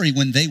story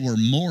when they were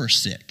more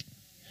sick.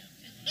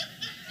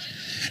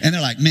 And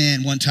they're like,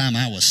 man, one time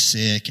I was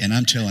sick, and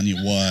I'm telling you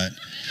what,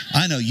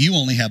 I know you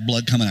only have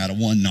blood coming out of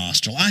one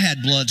nostril. I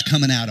had blood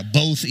coming out of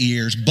both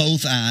ears,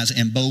 both eyes,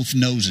 and both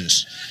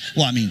noses.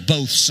 Well, I mean,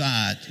 both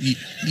sides.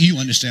 You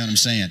understand what I'm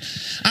saying?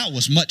 I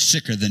was much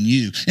sicker than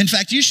you. In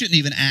fact, you shouldn't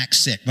even act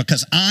sick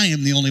because I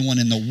am the only one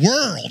in the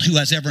world who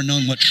has ever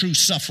known what true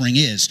suffering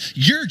is.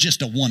 You're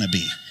just a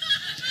wannabe.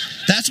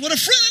 That's what a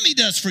frenemy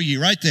does for you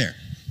right there.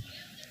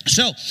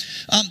 So,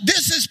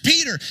 this is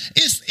Peter.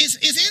 Is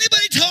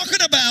anybody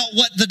talking about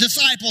what the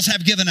disciples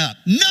have given up?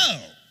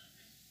 No.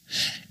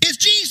 Is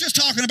Jesus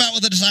talking about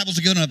what the disciples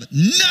have given up?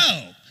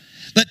 No.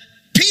 But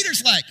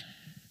Peter's like,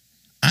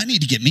 I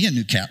need to get me a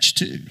new couch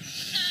too.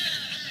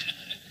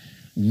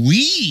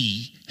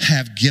 We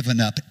have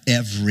given up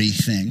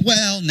everything.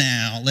 Well,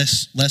 now,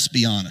 let's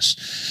be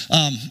honest.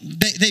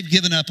 They've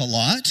given up a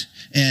lot,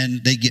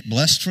 and they get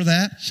blessed for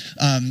that.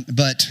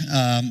 But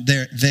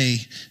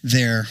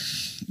they're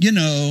you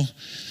know,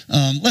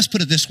 let's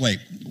put it this way.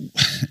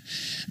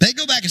 They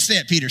go back and stay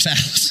at Peter's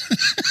house.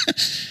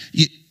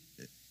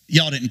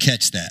 Y'all didn't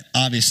catch that.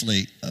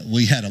 Obviously,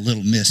 we had a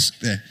little miss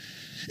there.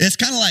 It's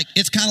kind of like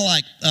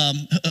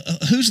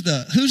who's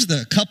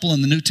the couple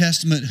in the New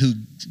Testament who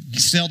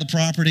sell the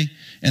property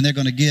and they're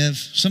going to give?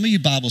 Some of you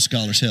Bible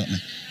scholars help me.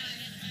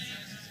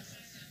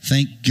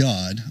 Thank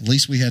God. At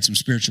least we had some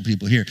spiritual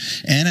people here.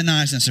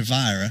 Ananias and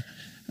Sapphira,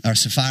 or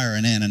Sapphira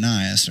and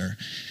Ananias, or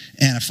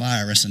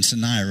Anaphiris and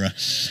Sinira.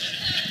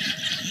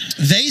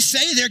 They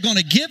say they're going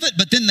to give it,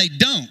 but then they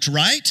don't,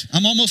 right?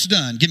 I'm almost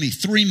done. Give me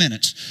 3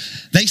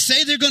 minutes. They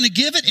say they're going to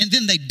give it, and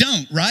then they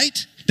don't,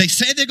 right? They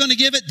say they're going to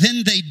give it,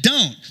 then they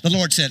don't. The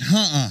Lord said,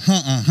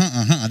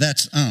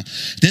 that's,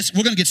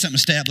 we're going to get something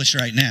established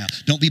right now.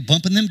 Don't be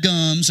bumping them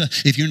gums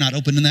if you're not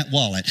opening that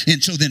wallet.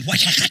 And so then,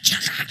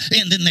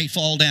 and then they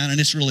fall down, and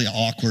it's really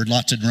awkward.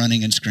 Lots of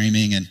running and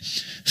screaming, and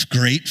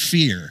great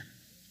fear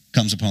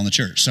comes upon the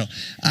church. So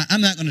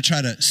I'm not going to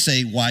try to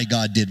say why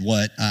God did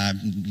what.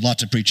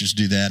 Lots of preachers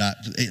do that.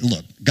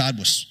 Look, God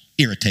was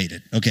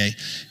irritated, okay,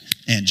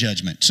 and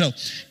judgment. So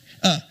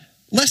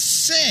let's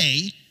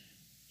say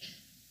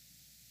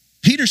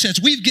Peter says,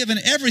 we've given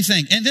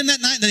everything. And then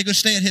that night they go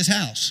stay at his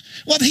house.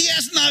 Well, he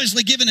hasn't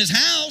obviously given his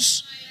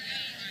house.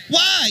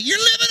 Why? You're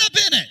living up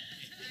in it.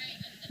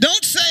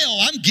 Don't say,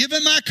 oh, I'm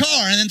giving my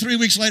car, and then 3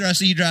 weeks later I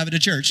see you drive it to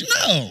church.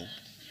 No.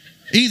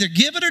 Either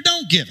give it or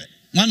don't give it.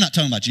 Well, I'm not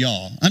talking about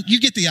y'all. You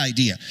get the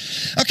idea.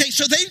 Okay,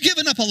 so they've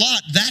given up a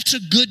lot. That's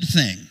a good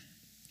thing.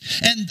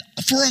 And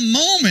for a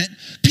moment,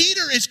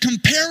 Peter is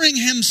comparing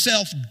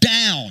himself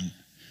down.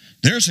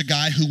 There's a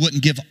guy who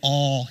wouldn't give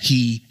all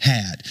he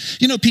had.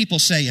 You know, people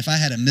say, if I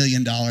had $1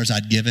 million,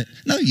 I'd give it.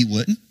 No, you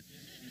wouldn't.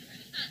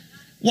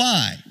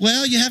 Why?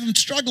 Well, you haven't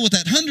struggled with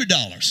that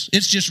 $100.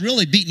 It's just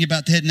really beating you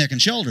about the head, neck,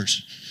 and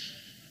shoulders.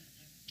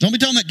 Don't be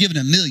talking about giving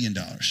 $1 million.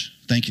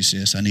 Thank you,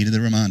 sis. I needed the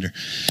reminder.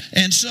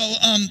 And so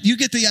you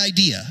get the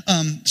idea.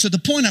 So the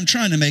point I'm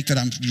trying to make that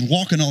I'm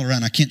walking all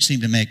around, I can't seem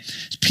to make,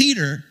 is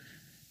Peter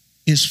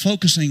is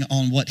focusing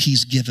on what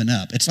he's given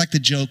up. It's like the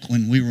joke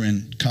when we were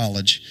in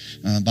college,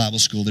 Bible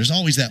school. There's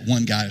always that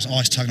one guy who's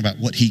always talking about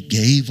what he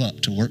gave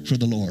up to work for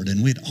the Lord,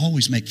 and we'd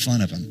always make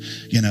fun of him.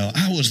 You know,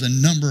 I was the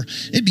number,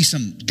 it'd be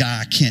some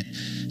guy, Kent,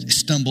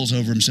 stumbles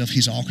over himself.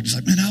 He's awkward. He's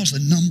like, man, I was the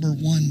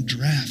 #1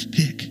 draft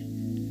pick,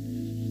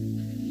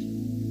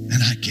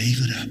 and I gave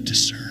it up to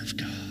serve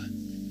God.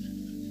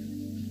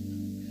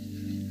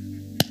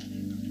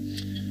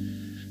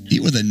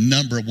 You were the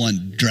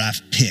 #1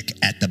 draft pick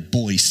at the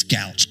Boy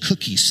Scouts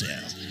cookie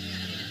sale.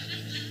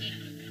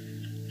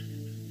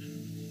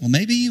 Well,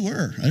 maybe you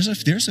were. There's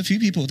a few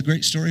people with a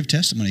great story of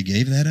testimony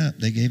gave that up.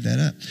 They gave that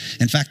up.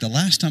 In fact, the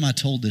last time I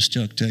told this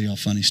joke, tell you a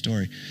funny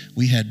story.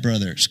 We had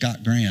brother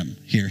Scott Graham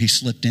here. He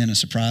slipped in and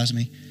surprised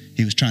me.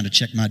 He was trying to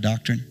check my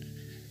doctrine.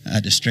 I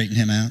had to straighten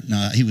him out.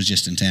 No, he was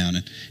just in town.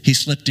 And he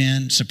slipped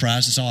in,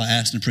 surprised us all. I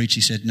asked him to preach.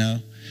 He said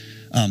no.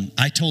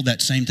 I told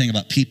that same thing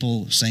about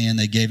people saying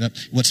they gave up.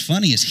 What's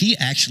funny is he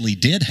actually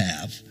did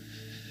have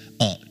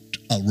a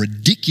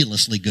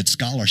ridiculously good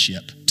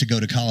scholarship to go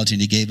to college, and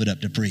he gave it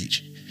up to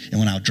preach. And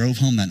when I drove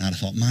home that night, I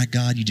thought, my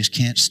God, you just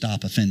can't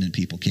stop offending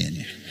people, can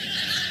you?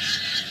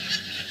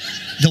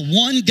 The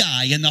one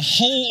guy in the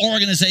whole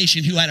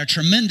organization who had a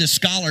tremendous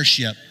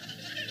scholarship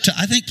to,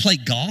 I think, play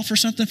golf or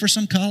something for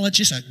some college.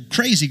 Just a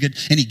crazy good,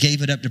 and he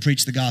gave it up to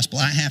preach the gospel.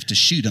 I have to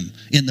shoot him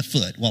in the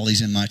foot while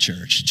he's in my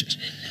church.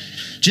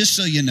 Just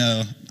so you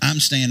know, I'm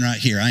staying right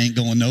here. I ain't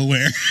going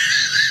nowhere.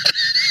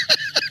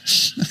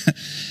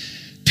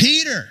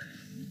 Peter,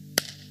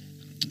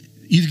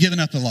 you've given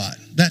up a lot.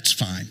 That's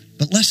fine.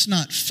 But let's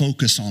not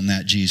focus on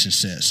that, Jesus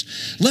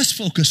says. Let's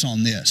focus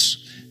on this.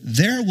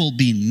 There will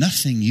be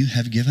nothing you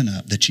have given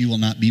up that you will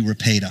not be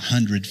repaid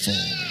 100-fold.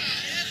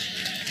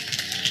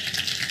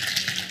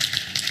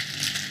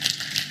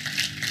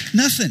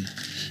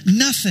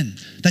 Nothing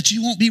that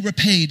you won't be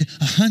repaid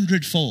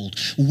 100-fold.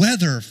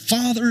 Whether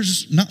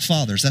not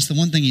fathers, that's the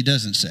one thing he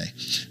doesn't say.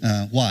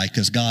 Why?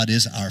 Because God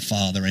is our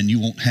Father, and you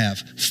won't have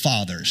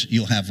fathers.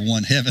 You'll have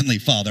one heavenly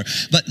Father.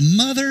 But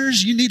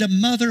mothers, you need a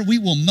mother, we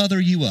will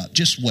mother you up.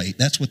 Just wait.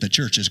 That's what the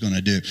church is going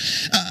to do.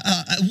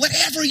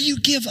 Whatever you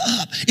give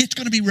up, it's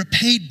going to be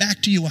repaid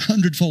back to you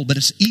 100-fold. But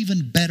it's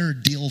even better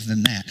deal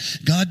than that.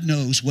 God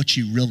knows what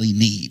you really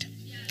need.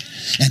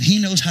 And he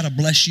knows how to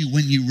bless you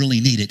when you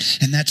really need it.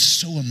 And that's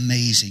so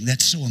amazing.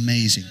 That's so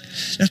amazing.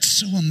 That's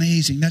so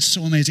amazing. That's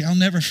so amazing. I'll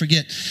never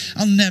forget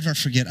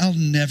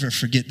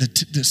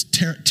this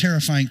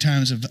terrifying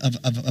times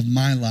of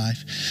my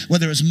life,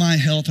 whether it was my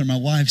health or my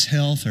wife's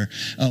health, or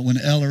when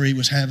Ellery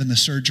was having the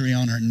surgery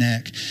on her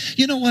neck.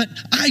 You know what?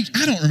 I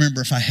don't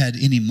remember if I had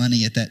any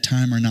money at that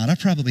time or not. I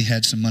probably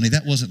had some money.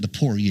 That wasn't the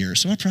poor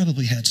years, so I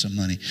probably had some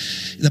money.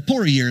 The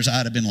poor years,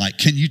 I'd have been like,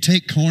 can you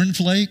take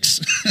cornflakes?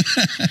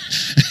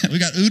 We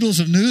got oodles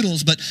of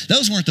noodles, but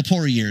those weren't the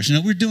poor years. You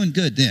know, we're doing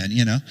good then,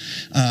 you know.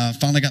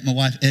 Finally got my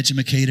wife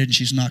educated, and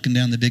she's knocking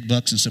down the big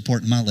bucks and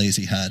supporting my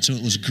lazy hide. So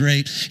it was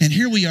great. And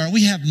here we are.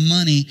 We have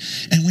money,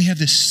 and we have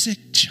this sick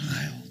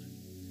child.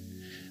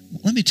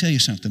 Let me tell you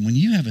something. When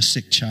you have a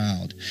sick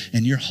child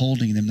and you're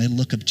holding them, they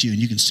look up at you and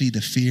you can see the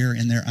fear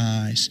in their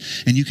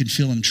eyes and you can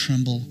feel them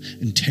tremble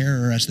in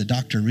terror as the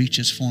doctor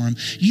reaches for them.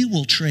 You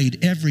will trade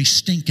every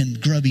stinking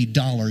grubby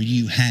dollar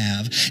you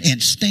have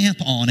and stamp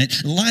on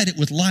it, light it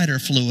with lighter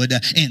fluid,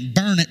 and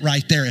burn it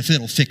right there if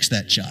it'll fix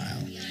that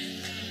child.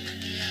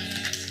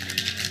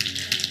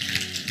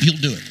 You'll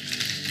do it.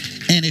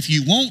 And if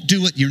you won't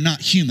do it, you're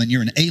not human.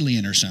 You're an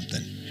alien or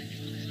something.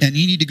 And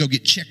you need to go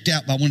get checked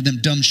out by one of them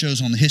dumb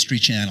shows on the History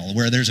Channel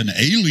where there's an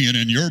alien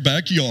in your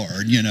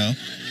backyard, you know.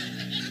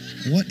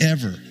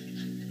 Whatever.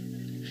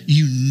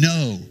 You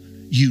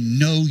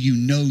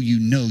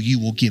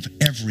will give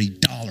every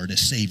dollar to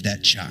save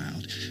that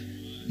child.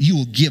 You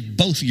will give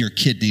both of your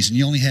kidneys, and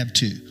you only have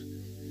 2.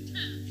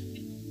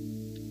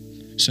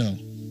 So,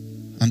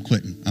 I'm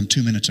quitting. I'm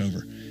 2 minutes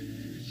over.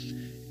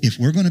 If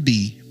we're going to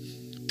be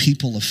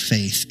people of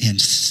faith and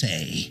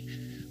say,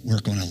 we're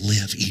going to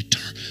live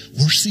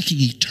we're seeking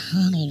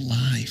eternal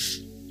life.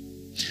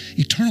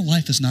 Eternal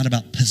life is not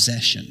about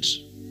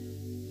possessions.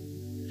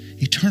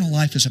 Eternal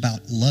life is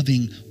about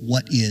loving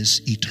what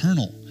is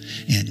eternal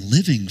and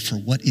living for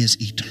what is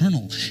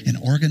eternal and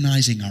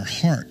organizing our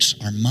hearts,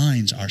 our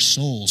minds, our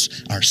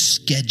souls, our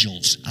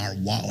schedules, our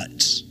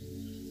wallets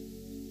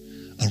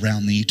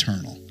around the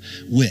eternal,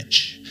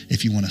 which,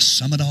 if you want to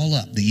sum it all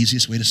up, the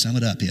easiest way to sum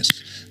it up is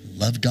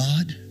love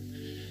God,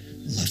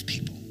 love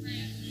people.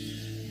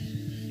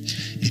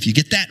 If you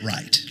get that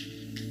right,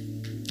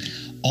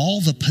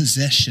 all the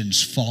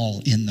possessions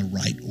fall in the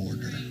right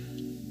order.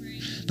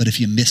 But if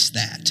you miss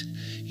that,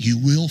 you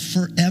will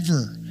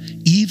forever,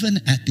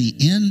 even at the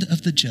end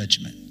of the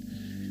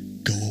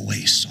judgment, go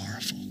away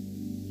sorrowful.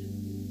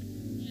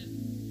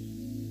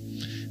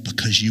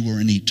 Because you were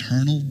an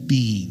eternal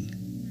being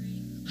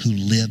who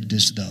lived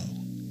as though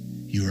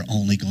you were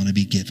only going to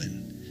be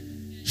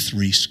given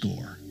 70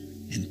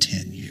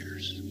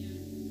 years.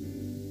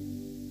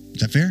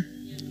 Is that fair?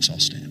 Let's all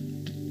stand.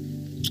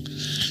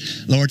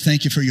 Lord,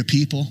 thank you for your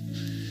people.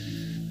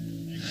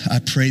 I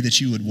pray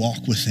that you would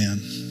walk with them.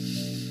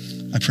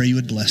 I pray you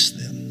would bless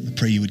them. I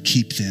pray you would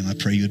keep them. I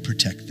pray you would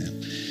protect them.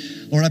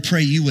 Lord, I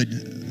pray you would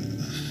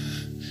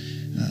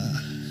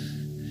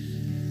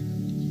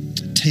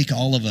take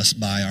all of us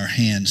by our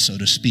hands, so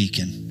to speak,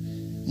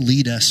 and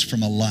lead us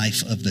from a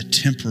life of the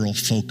temporal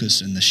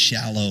focus and the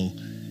shallow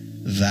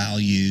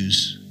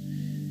values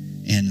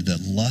and the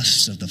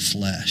lusts of the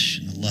flesh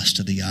and the lust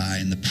of the eye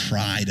and the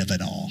pride of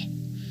it all.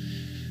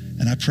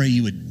 And I pray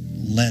you would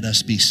let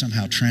us be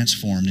somehow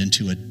transformed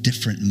into a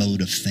different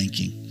mode of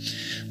thinking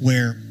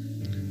where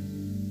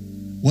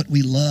what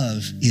we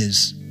love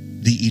is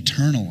the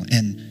eternal,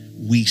 and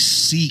we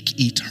seek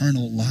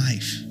eternal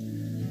life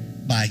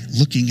by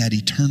looking at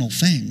eternal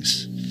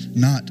things,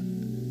 not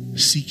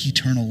seek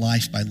eternal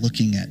life by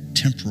looking at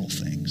temporal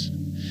things.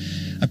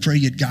 I pray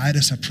you'd guide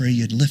us. I pray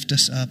you'd lift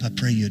us up. I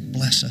pray you'd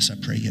bless us. I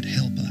pray you'd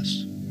help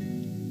us.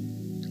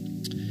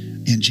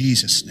 In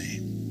Jesus'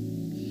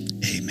 name,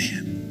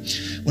 amen.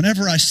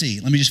 Whenever I see,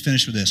 let me just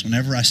finish with this.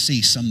 Whenever I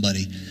see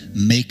somebody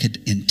make an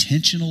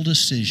intentional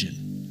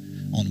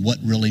decision on what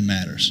really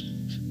matters.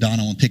 Don,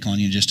 I want to pick on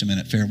you in just a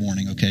minute. Fair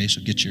warning, okay?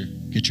 So get your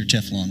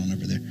Teflon on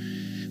over there.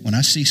 When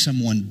I see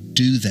someone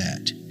do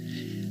that,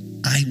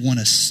 I want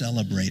to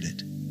celebrate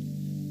it.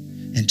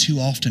 And too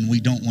often we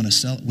don't want to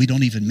sell it. We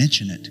don't even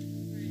mention it.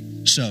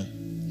 So,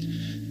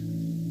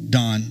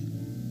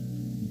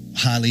 Don,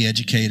 highly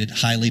educated,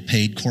 highly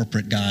paid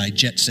corporate guy,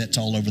 jet sets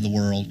all over the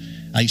world.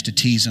 I used to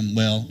tease him,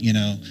 well, you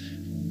know,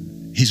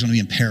 he's going to be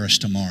in Paris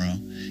tomorrow.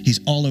 He's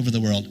all over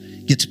the world,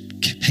 gets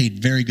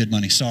paid very good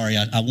money. Sorry,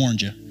 I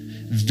warned you.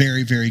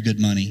 Very, very good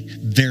money,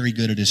 very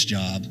good at his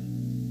job,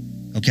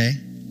 okay?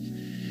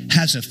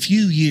 Has a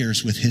few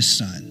years with his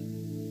son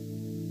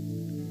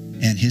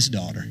and his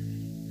daughter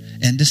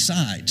and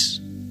decides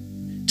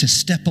to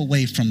step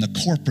away from the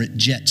corporate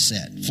jet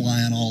set,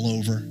 flying all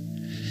over,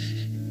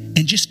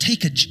 and just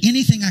take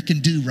anything I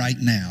can do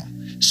right now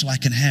so I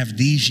can have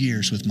these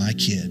years with my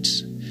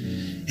kids.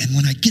 And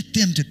when I get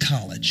them to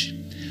college,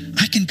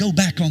 I can go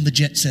back on the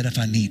jet set if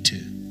I need to.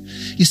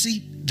 You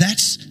see,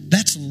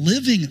 that's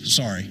living.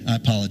 Sorry, I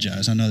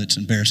apologize. I know it's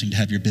embarrassing to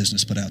have your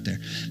business put out there.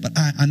 But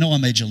I know I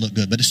made you look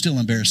good, but it's still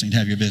embarrassing to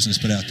have your business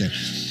put out there.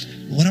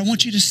 What I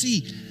want you to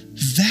see,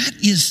 that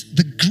is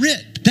the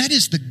grit. That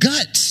is the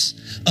guts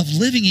of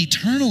living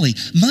eternally.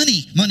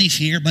 Money's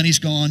here, money's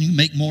gone. You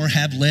make more,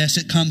 have less.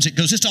 It comes, it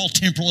goes. It's all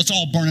temporal. It's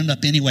all burning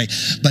up anyway.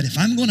 But if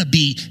I'm going to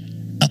be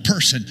a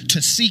person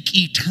to seek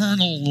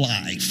eternal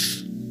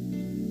life,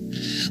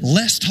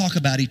 let's talk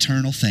about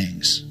eternal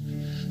things.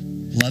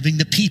 Loving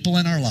the people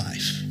in our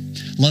life.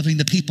 Loving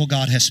the people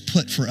God has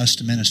put for us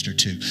to minister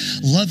to.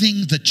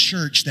 Loving the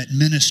church that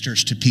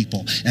ministers to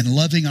people. And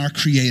loving our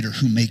Creator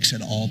who makes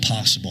it all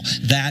possible.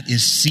 That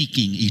is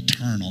seeking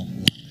eternal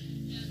life.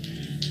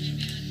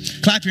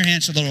 Clap your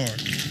hands to the Lord.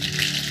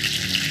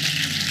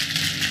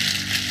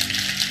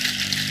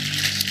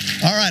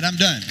 All right, I'm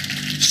done.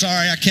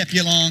 Sorry I kept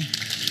you long.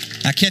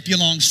 I kept you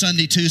long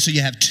Sunday too, so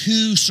you have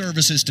 2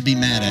 services to be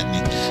mad at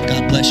me.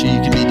 God bless you.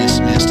 You can be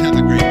dismissed. Have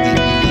a great week.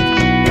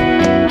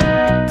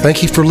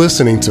 Thank you for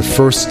listening to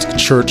First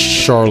Church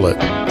Charlotte.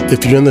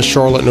 If you're in the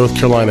Charlotte, North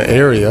Carolina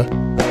area,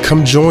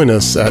 come join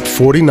us at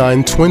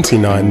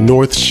 4929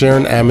 North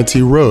Sharon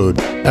Amity Road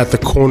at the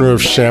corner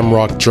of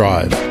Shamrock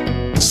Drive.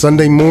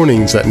 Sunday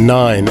mornings at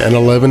 9 and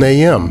 11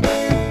 a.m.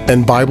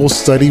 and Bible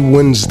study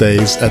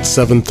Wednesdays at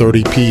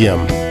 7:30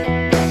 p.m.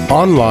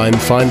 Online,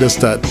 find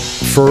us at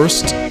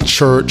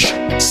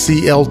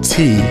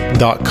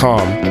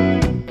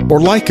firstchurchclt.com or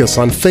like us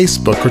on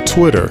Facebook or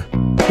Twitter.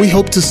 We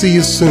hope to see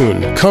you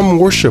soon. Come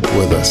worship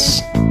with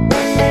us.